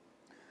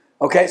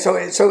 Okay, so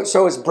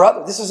his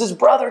brother, this is his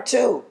brother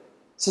too.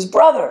 It's his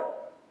brother,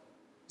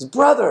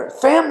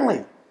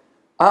 family.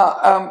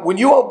 When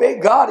you obey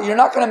God, you're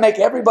not going to make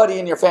everybody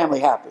in your family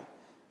happy.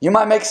 You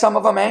might make some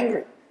of them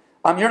angry.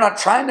 You're not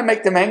trying to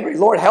make them angry.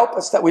 Lord, help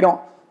us that we don't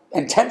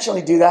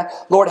intentionally do that.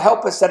 Lord,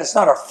 help us that it's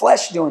not our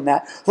flesh doing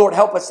that. Lord,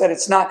 help us that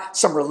it's not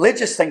some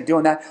religious thing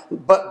doing that.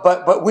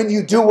 But when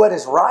you do what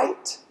is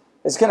right,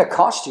 it's going to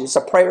cost you. It's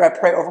a prayer I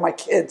pray over my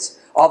kids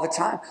all the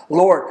time.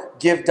 Lord,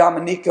 give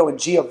Dominico and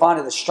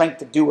Giovanni the strength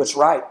to do what's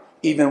right,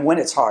 even when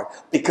it's hard.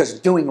 Because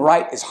doing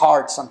right is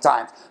hard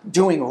sometimes.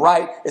 Doing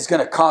right is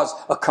going to cause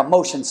a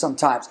commotion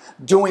sometimes.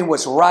 Doing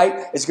what's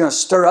right is going to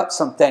stir up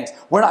some things.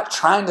 We're not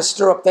trying to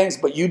stir up things,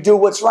 but you do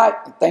what's right,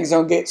 and things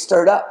don't get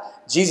stirred up.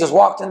 Jesus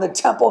walked in the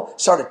temple,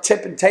 started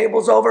tipping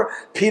tables over.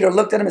 Peter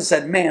looked at him and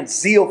said, man,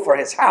 zeal for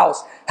his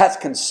house has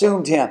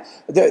consumed him.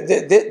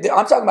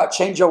 I'm talking about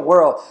change your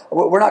world.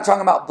 We're not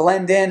talking about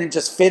blend in and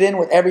just fit in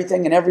with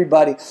everything and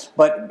everybody,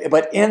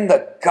 but in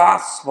the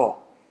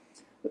gospel,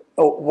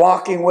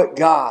 walking with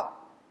God,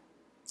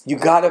 you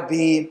got to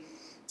be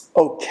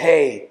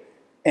okay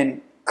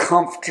and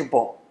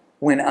comfortable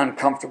when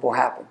uncomfortable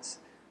happens.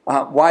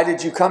 Why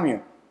did you come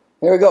here?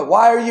 Here we go.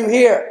 Why are you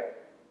here?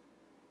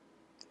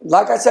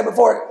 Like I said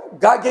before,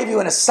 God gave you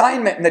an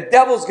assignment, and the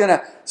devil's going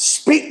to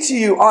speak to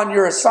you on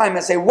your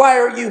assignment. Say, why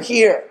are you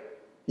here?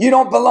 You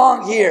don't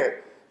belong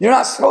here. You're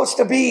not supposed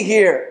to be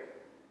here.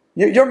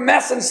 You're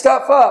messing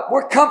stuff up.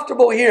 We're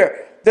comfortable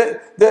here.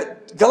 The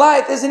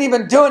Goliath isn't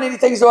even doing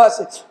anything to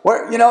us.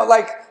 Where,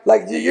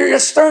 you're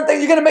stirring things.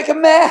 You're going to make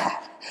him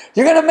mad.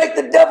 You're going to make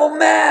the devil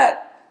mad.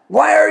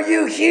 Why are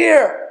you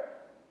here?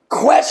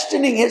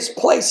 Questioning his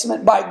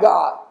placement by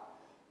God.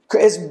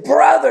 His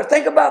brother,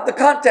 think about the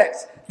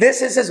context.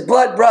 This is his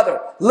blood brother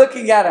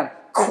looking at him,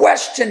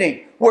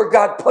 questioning where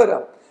God put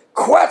him,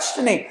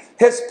 questioning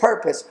his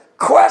purpose,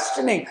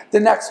 questioning the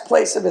next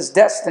place of his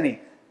destiny.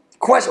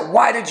 Question,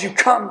 why did you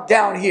come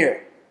down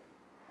here?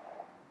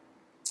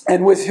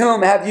 And with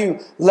whom have you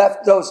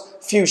left those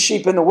few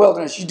sheep in the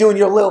wilderness? You're doing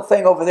your little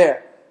thing over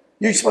there.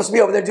 You're supposed to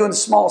be over there doing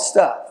small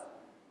stuff.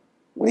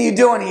 What are you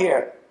doing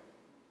here?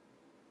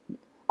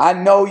 I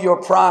know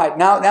your pride.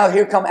 Now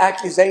here come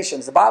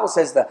accusations. The Bible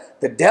says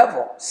the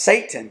devil,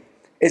 Satan,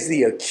 is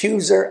the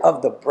accuser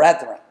of the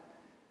brethren.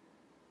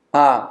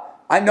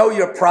 I know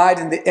your pride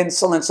and the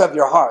insolence of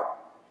your heart,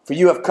 for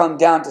you have come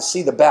down to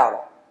see the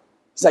battle.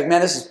 He's like, man,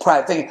 this is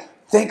pride.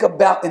 Think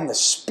about in the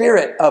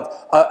spirit of,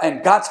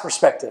 and God's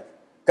perspective.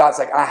 God's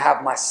like, I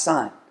have my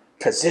son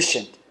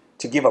positioned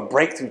to give a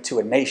breakthrough to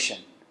a nation.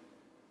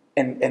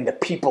 And the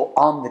people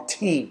on the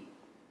team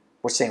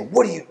were saying,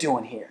 what are you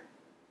doing here?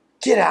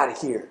 Get out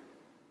of here.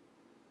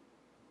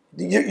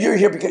 You're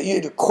here because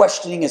you're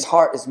questioning his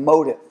heart, his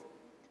motive.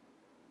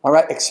 All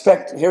right,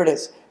 here it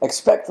is.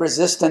 Expect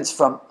resistance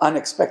from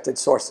unexpected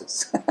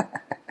sources.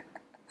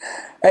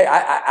 Hey,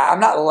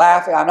 I'm not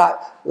laughing. I'm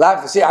not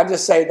laughing. See, I'm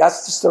just saying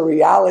that's just the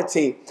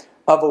reality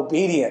of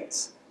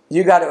obedience.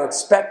 You got to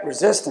expect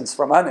resistance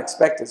from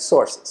unexpected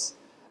sources.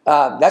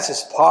 That's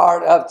just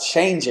part of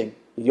changing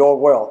your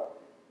world.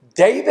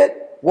 David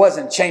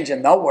wasn't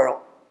changing the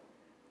world,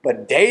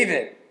 but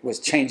David was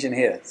changing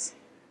his.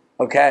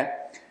 Okay?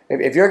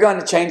 If you're going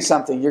to change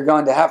something, you're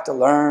going to have to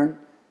learn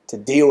to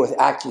deal with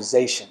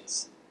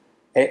accusations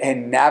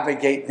and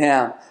navigate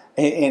them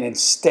and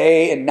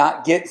stay and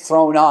not get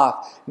thrown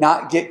off,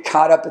 not get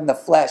caught up in the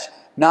flesh,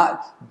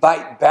 not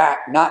bite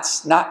back,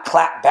 not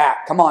clap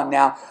back. Come on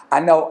now. I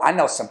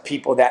know some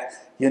people that,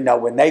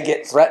 when they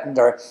get threatened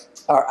or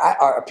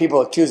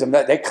people accuse them,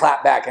 they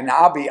clap back. And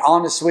I'll be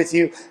honest with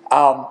you,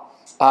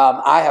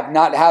 I have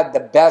not had the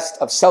best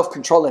of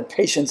self-control and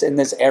patience in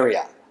this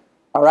area.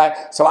 All right?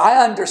 So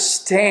I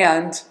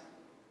understand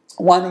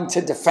wanting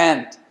to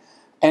defend.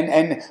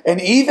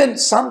 And even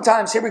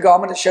sometimes, here we go, I'm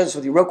going to share this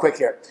with you real quick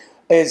here,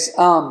 is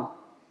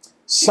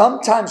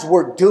sometimes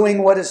we're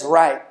doing what is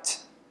right,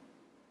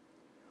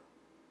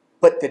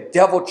 but the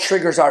devil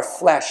triggers our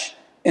flesh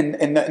in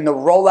the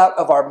rollout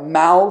of our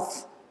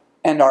mouth,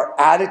 and our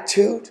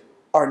attitude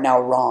are now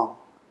wrong.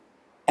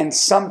 And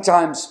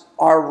sometimes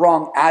our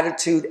wrong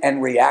attitude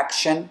and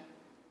reaction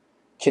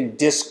can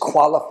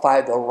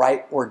disqualify the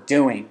right we're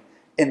doing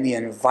in the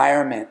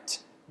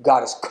environment God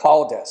has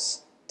called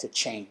us to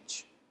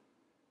change.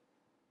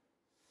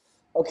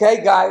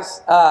 Okay,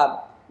 guys,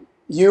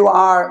 you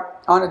are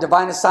on a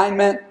divine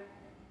assignment.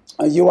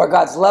 You are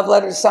God's love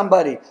letter to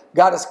somebody.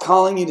 God is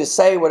calling you to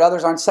say what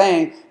others aren't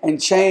saying, and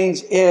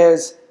change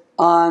is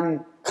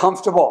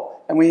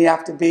uncomfortable, and we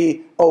have to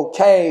be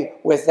okay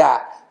with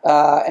that.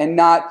 and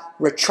not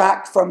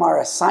retract from our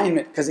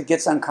assignment because it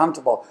gets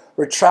uncomfortable.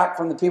 Retract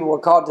from the people we're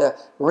called to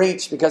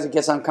reach because it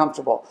gets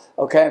uncomfortable.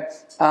 Okay,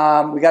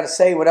 we got to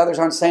say what others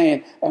aren't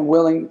saying and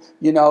willing,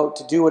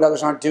 to do what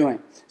others aren't doing.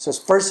 So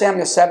it's 1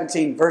 Samuel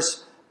 17,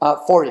 verse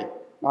 40.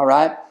 All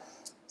right, it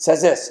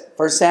says this.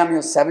 1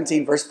 Samuel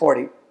 17, verse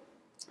 40.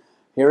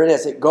 Here it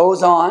is. It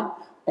goes on,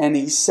 and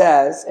it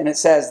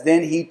says,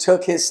 then he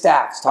took his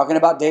staff. It's talking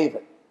about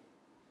David.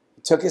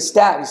 He took his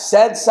staff. He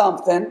said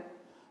something,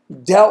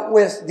 dealt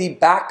with the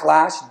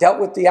backlash, dealt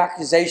with the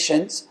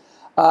accusations,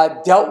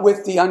 dealt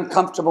with the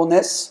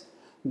uncomfortableness,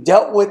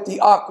 dealt with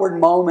the awkward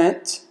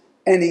moment,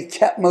 and he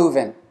kept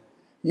moving.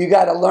 You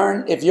got to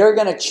learn, if you're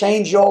going to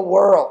change your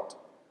world,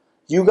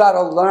 you got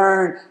to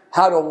learn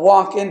how to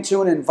walk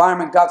into an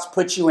environment God's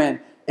put you in,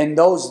 and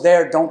those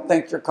there don't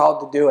think you're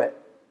called to do it.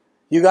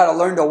 You got to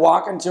learn to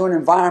walk into an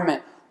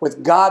environment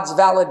with God's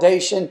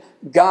validation,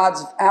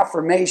 God's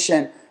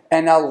affirmation,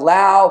 and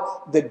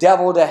allow the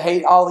devil to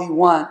hate all he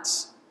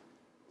wants.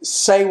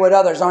 Say what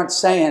others aren't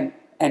saying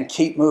and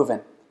keep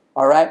moving.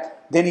 All right?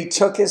 Then he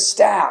took his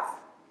staff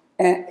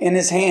in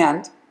his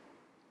hand,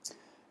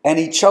 and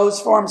he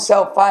chose for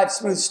himself 5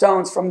 smooth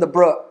stones from the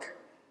brook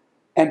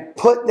and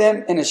put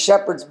them in a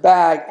shepherd's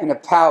bag in a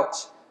pouch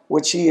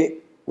which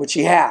he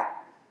had.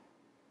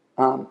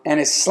 And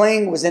his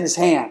sling was in his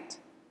hand.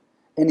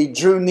 And he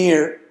drew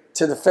near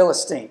to the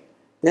Philistine.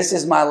 This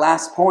is my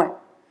last point.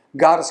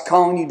 God is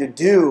calling you to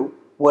do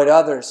what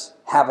others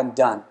haven't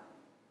done.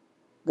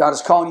 God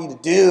is calling you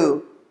to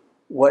do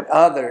what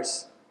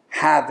others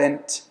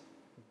haven't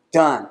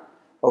done.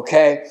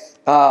 Okay?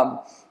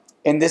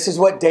 And this is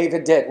what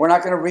David did. We're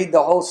not going to read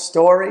the whole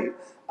story.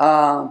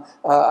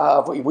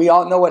 We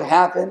all know what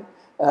happened.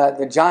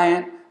 The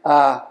giant,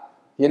 got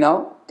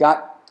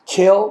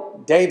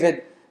killed.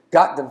 David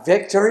got the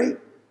victory.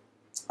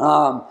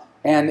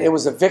 And it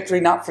was a victory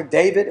not for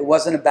David. It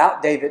wasn't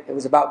about David. It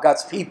was about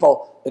God's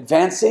people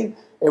advancing.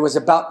 It was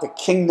about the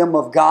kingdom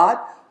of God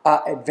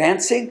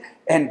advancing.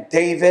 And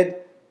David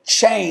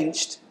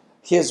changed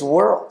his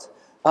world.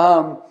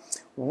 I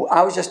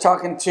was just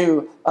talking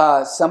to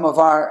some of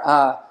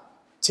our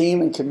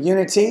team and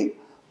community.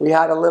 We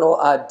had a little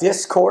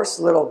discourse,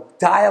 a little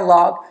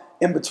dialogue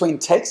in between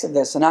takes of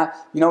this. And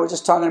we're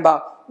just talking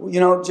about,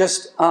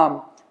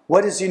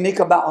 what is unique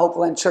about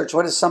Hopeland Church?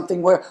 What is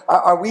something where,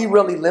 are we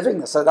really living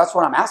this? So that's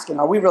what I'm asking.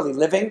 Are we really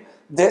living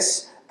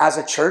this as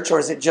a church, or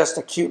is it just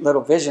a cute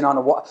little vision on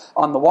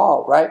the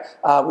wall, right?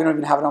 We don't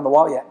even have it on the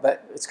wall yet,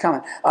 but it's coming.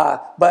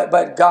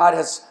 But God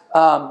has,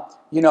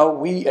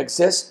 we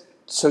exist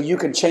so you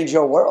can change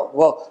your world.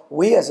 Well,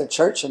 we as a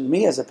church and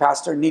me as a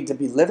pastor need to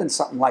be living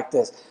something like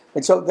this.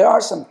 And so there are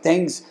some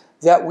things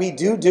that we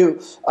do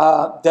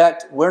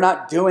that we're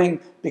not doing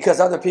because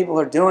other people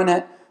are doing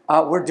it.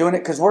 We're doing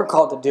it because we're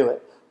called to do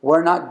it.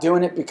 We're not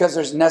doing it because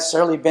there's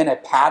necessarily been a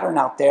pattern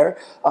out there,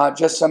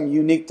 just some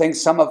unique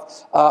things. Some of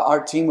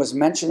our team was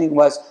mentioning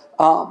was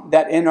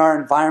that in our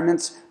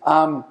environments,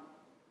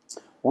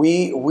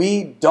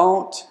 we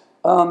don't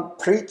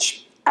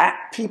preach at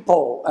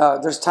people.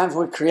 There's times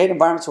we create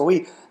environments where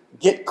we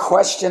get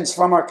questions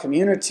from our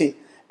community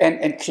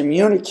and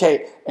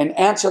communicate and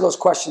answer those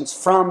questions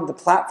from the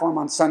platform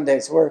on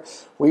Sundays, where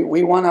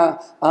we want to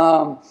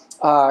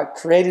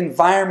create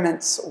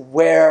environments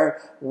where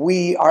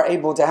we are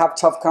able to have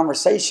tough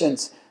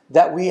conversations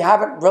that we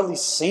haven't really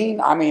seen.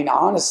 I mean,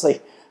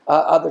 honestly,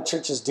 other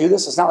churches do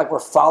this. It's not like we're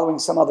following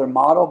some other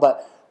model,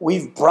 but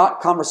we've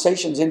brought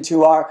conversations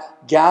into our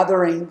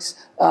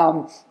gatherings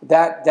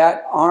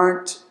that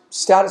aren't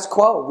status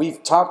quo.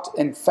 We've talked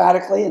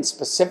emphatically and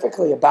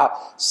specifically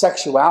about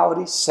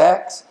sexuality,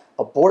 sex,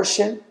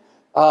 abortion,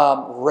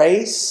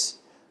 race.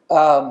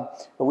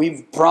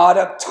 We've brought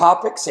up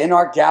topics in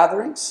our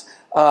gatherings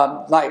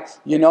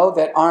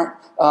that aren't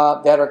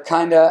that are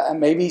kind of,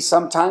 maybe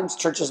sometimes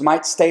churches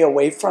might stay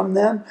away from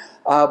them,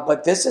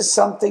 but this is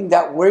something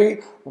that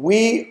we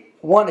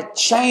want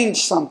to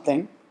change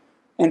something.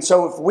 And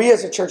so if we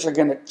as a church are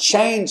going to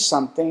change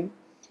something,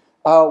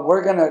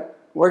 we're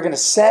going to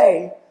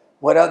say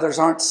what others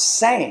aren't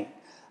saying.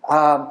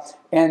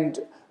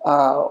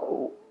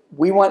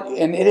 We want,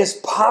 and it is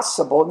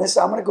possible, and this,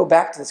 I'm going to go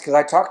back to this because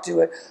I talked to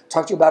you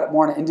about it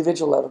more on an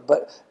individual level,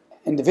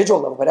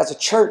 but as a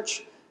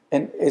church,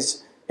 and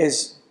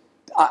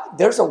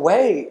there's a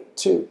way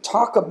to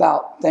talk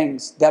about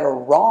things that are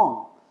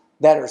wrong,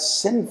 that are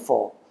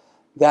sinful,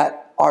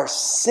 that are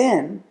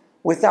sin,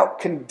 without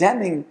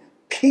condemning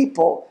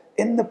people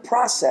in the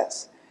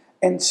process.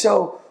 And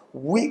so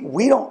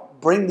we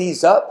don't bring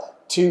these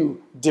up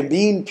to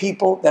demean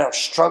people that are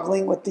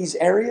struggling with these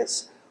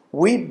areas.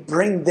 We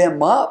bring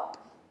them up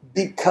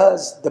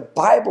because the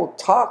Bible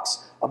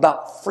talks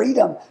about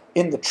freedom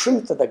in the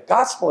truth of the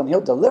gospel, and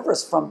He'll deliver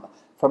us from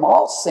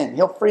all sin.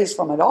 He'll free us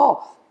from it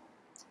all.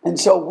 And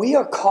so we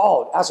are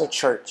called as a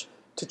church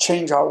to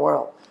change our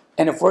world.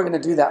 And if we're going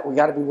to do that, we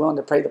got to be willing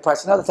to pay the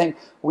price. Another thing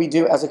we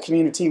do as a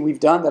community, we've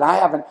done that I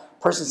haven't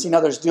personally seen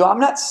others do. I'm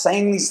not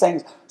saying these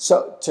things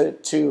so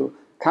to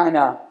kind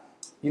of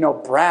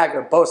brag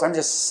or boast. I'm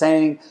just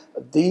saying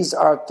these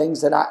are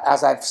things that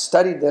as I've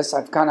studied this,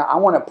 I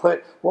want to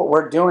put what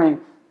we're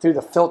doing through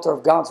the filter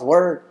of God's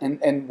Word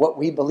and what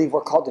we believe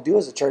we're called to do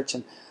as a church.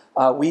 And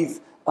we've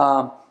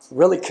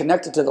really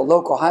connected to the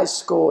local high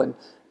school and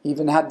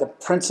even had the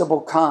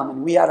principal come,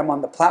 and we had him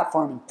on the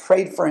platform and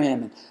prayed for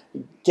him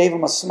and gave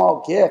him a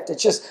small gift.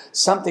 It's just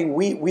something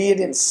we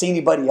didn't see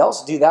anybody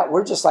else do that.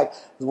 We're just like,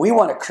 we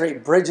want to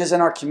create bridges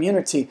in our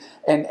community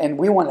and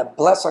we want to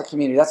bless our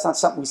community. That's not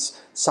something we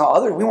saw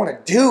others. We want to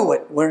do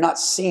what we're not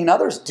seeing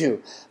others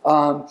do.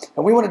 And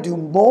we want to do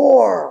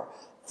more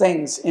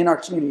things in our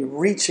community,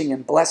 reaching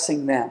and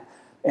blessing them.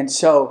 And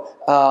so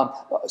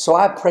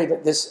I pray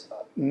that this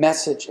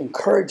message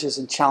encourages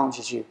and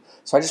challenges you.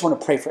 So I just want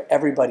to pray for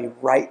everybody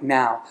right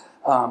now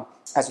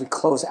as we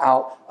close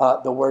out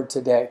the word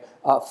today.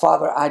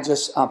 Father, I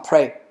just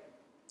pray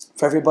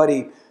for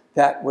everybody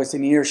that was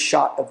in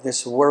earshot of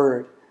this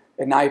word.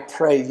 And I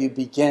pray you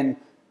begin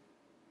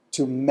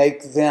to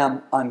make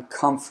them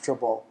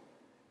uncomfortable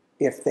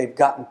if they've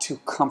gotten too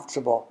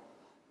comfortable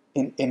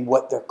in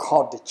what they're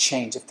called to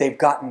change. If they've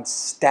gotten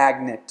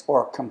stagnant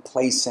or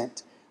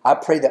complacent, I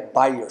pray that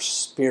by your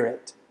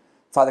Spirit,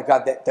 Father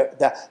God, that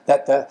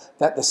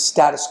the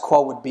status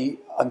quo would be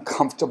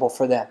uncomfortable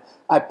for them.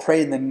 I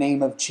pray in the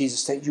name of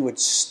Jesus that you would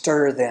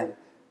stir them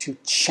to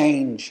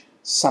change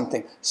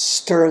something.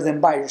 Stir them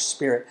by your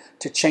Spirit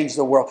to change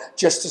the world.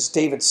 Just as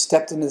David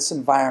stepped into this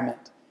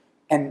environment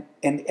and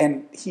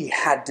he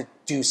had to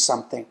do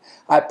something.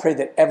 I pray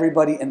that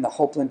everybody in the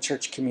Hopeland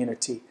Church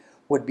community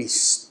would be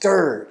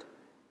stirred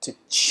to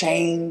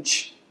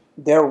change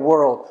their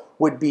world,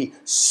 would be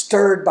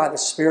stirred by the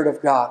Spirit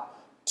of God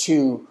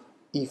to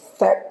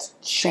effect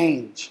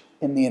change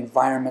in the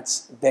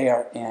environments they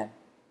are in.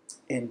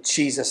 In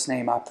Jesus'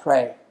 name I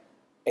pray.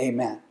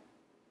 Amen.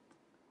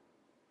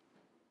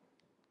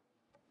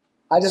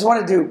 I just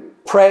wanted to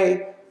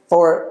pray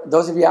for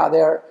those of you out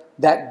there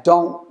that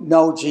don't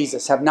know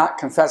Jesus, have not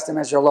confessed Him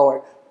as your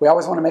Lord. We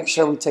always want to make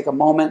sure we take a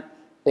moment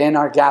in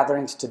our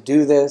gatherings to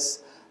do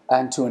this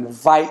and to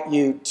invite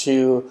you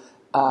to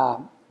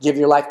give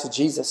your life to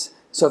Jesus.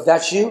 So if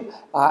that's you,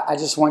 I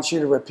just want you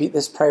to repeat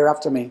this prayer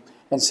after me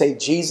and say,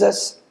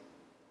 Jesus,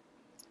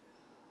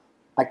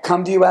 I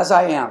come to you as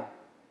I am.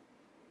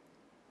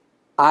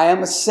 I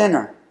am a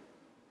sinner.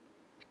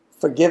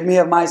 Forgive me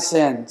of my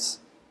sins.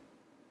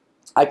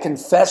 I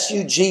confess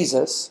you,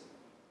 Jesus,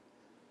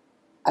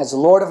 as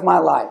Lord of my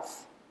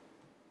life.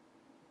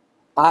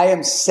 I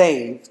am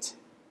saved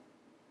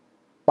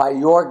by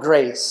your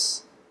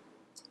grace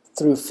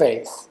through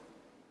faith.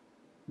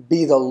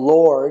 Be the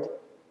Lord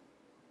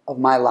of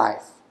my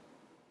life.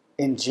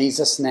 In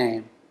Jesus'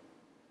 name,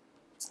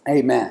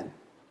 amen.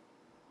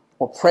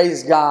 Well,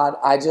 praise God.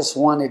 I just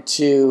wanted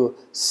to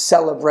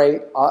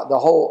celebrate, the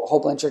whole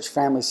Hopeland Church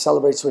family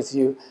celebrates with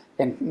you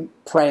in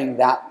praying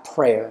that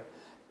prayer.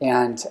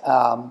 And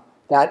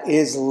that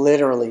is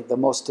literally the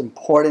most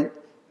important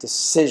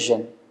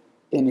decision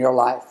in your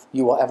life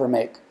you will ever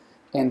make.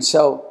 And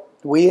so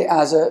we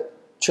as a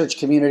church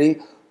community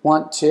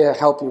want to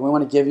help you. We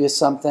want to give you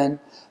something.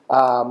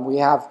 We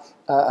have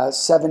a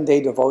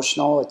 7-day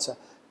devotional. It's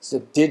a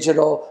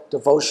digital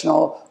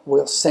devotional.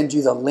 We'll send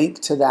you the link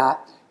to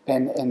that.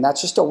 And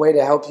that's just a way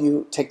to help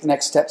you take the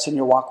next steps in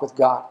your walk with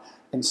God.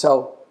 And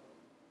so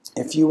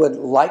if you would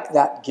like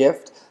that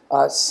gift,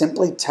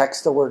 simply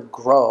text the word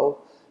GROW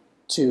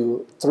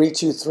to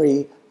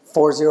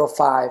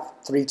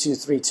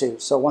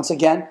 323-405-3232. So once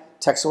again,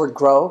 text the word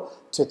GROW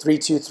to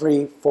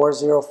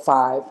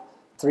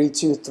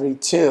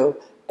 323-405-3232,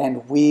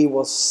 and we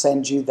will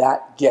send you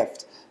that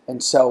gift.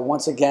 And so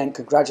once again,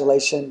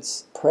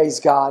 congratulations. Praise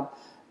God.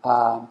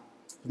 You've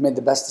made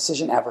the best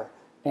decision ever.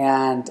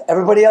 And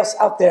everybody else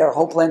out there,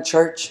 Hopeland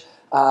Church,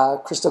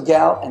 Crystal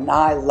Gale and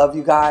I love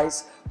you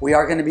guys. We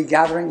are going to be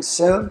gathering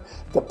soon.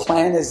 The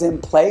plan is in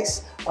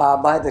place.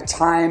 By the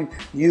time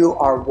you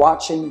are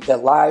watching the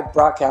live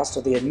broadcast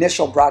or the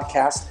initial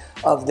broadcast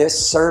of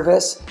this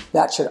service,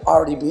 that should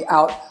already be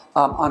out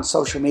on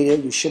social media.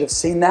 You should have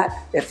seen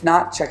that. If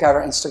not, check out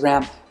our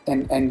Instagram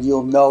and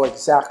you'll know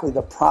exactly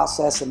the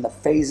process and the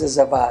phases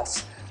of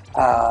us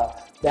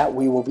that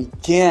we will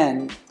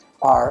begin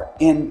our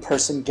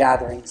in-person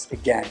gatherings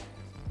again.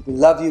 We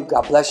love you.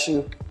 God bless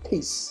you.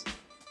 Peace.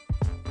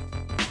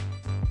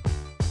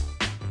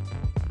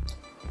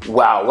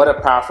 Wow, what a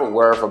powerful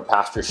word from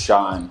Pastor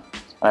Shawn.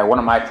 One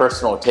of my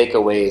personal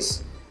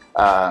takeaways,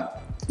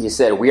 he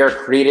said, we are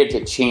created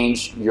to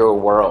change your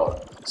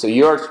world. So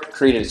you're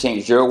created to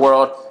change your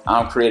world.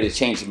 I'm created to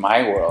change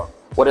my world.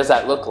 What does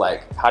that look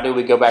like? How do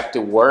we go back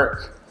to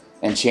work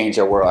and change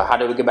our world? How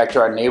do we go back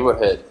to our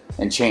neighborhood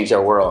and change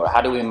our world?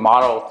 How do we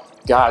model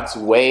God's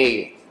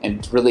way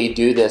and really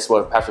do this,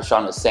 what Pastor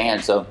Shawn is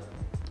saying? So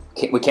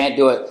we can't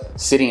do it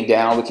sitting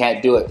down. We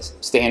can't do it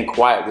staying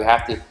quiet. We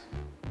have to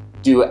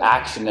do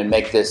action and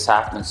make this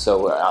happen.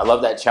 So I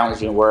love that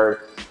challenging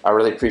word. I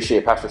really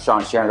appreciate Pastor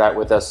Shawn sharing that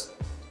with us.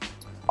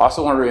 I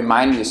also want to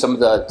remind you some of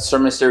the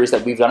sermon series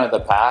that we've done in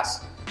the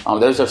past.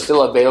 Those are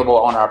still available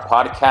on our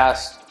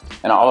podcast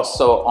and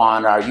also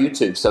on our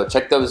YouTube. So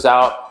check those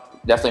out.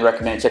 definitely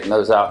recommend checking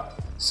those out.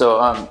 So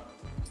I'm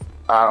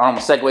going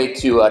to segue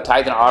to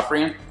tithe and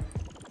offering.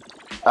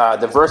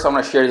 The verse I'm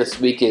going to share this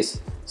week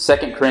is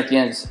 2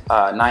 Corinthians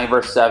 9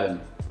 verse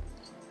 7.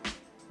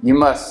 You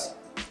must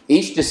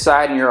each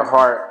decide in your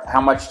heart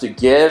how much to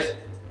give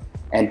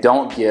and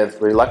don't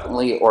give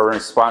reluctantly or in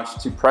response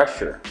to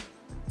pressure.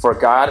 For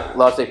God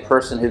loves a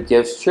person who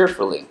gives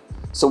cheerfully.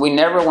 So we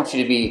never want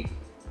you to be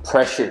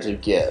pressured to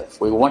give.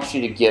 We want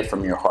you to give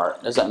from your heart.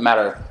 It doesn't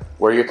matter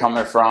where you're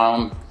coming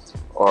from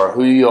or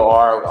who you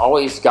are.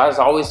 God is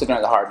always looking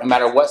at the heart. No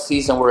matter what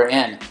season we're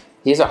in,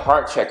 He's a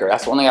heart checker.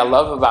 That's one thing I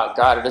love about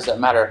God. It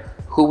doesn't matter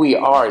who we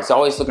are. He's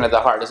always looking at the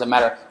heart. It doesn't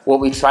matter what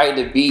we try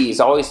to be. He's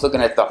always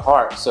looking at the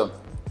heart. So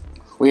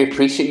we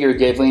appreciate your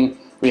giving.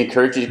 We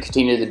encourage you to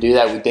continue to do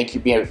that. We thank you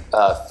being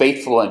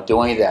faithful in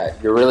doing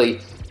that. You're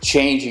really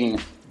changing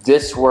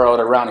this world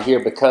around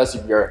here because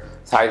of your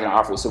tithe and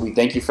offering. So we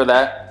thank you for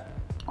that.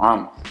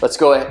 Let's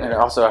go ahead and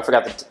also, I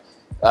forgot that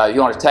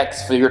you want to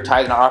text for your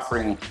tithe and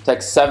offering.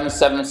 Text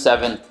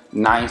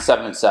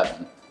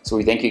 777-977. So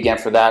we thank you again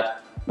for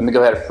that. Let me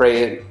go ahead and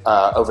pray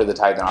over the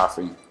tithe and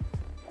offering.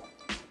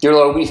 Dear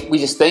Lord, we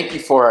just thank you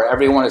for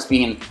everyone that's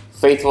being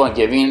faithful in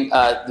giving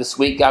this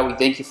week, God. We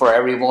thank you for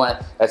everyone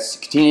that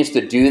continues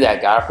to do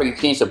that, God. I pray you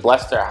continue to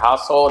bless their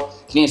household,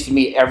 continues to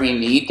meet every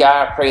need,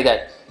 God. I pray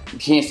that you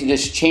continues to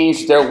just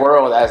change their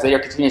world as they are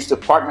continues to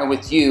partner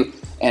with you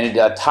and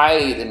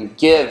tithe and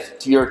give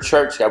to your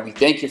church, God. We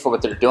thank you for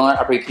what they're doing.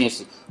 I pray you continue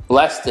to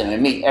bless them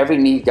and meet every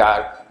need,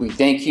 God. We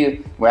thank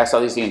you. We ask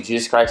all these things in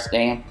Jesus Christ's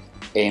name.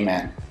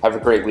 Amen. Have a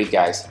great week,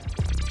 guys.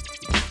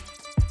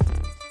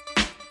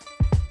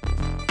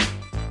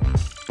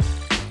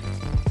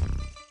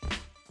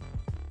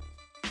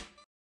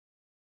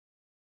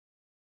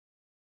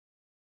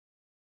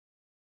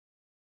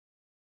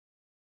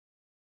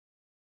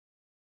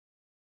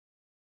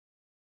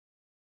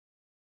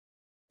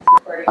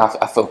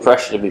 I feel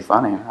pressure to be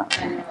funny.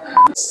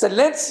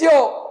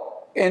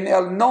 Silencio en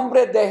el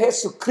nombre de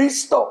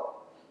Jesucristo.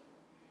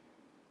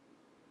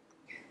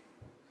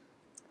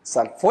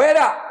 Sal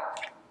fuera.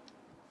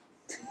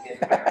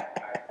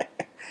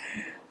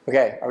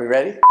 Okay, are we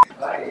ready?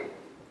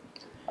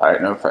 All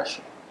right, no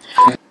pressure.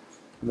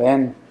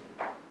 Ven.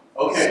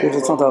 Okay.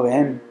 Espíritu Santo,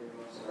 ven.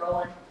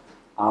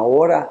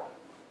 Ahora.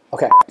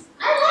 Okay.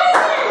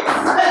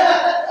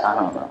 I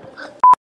don't know.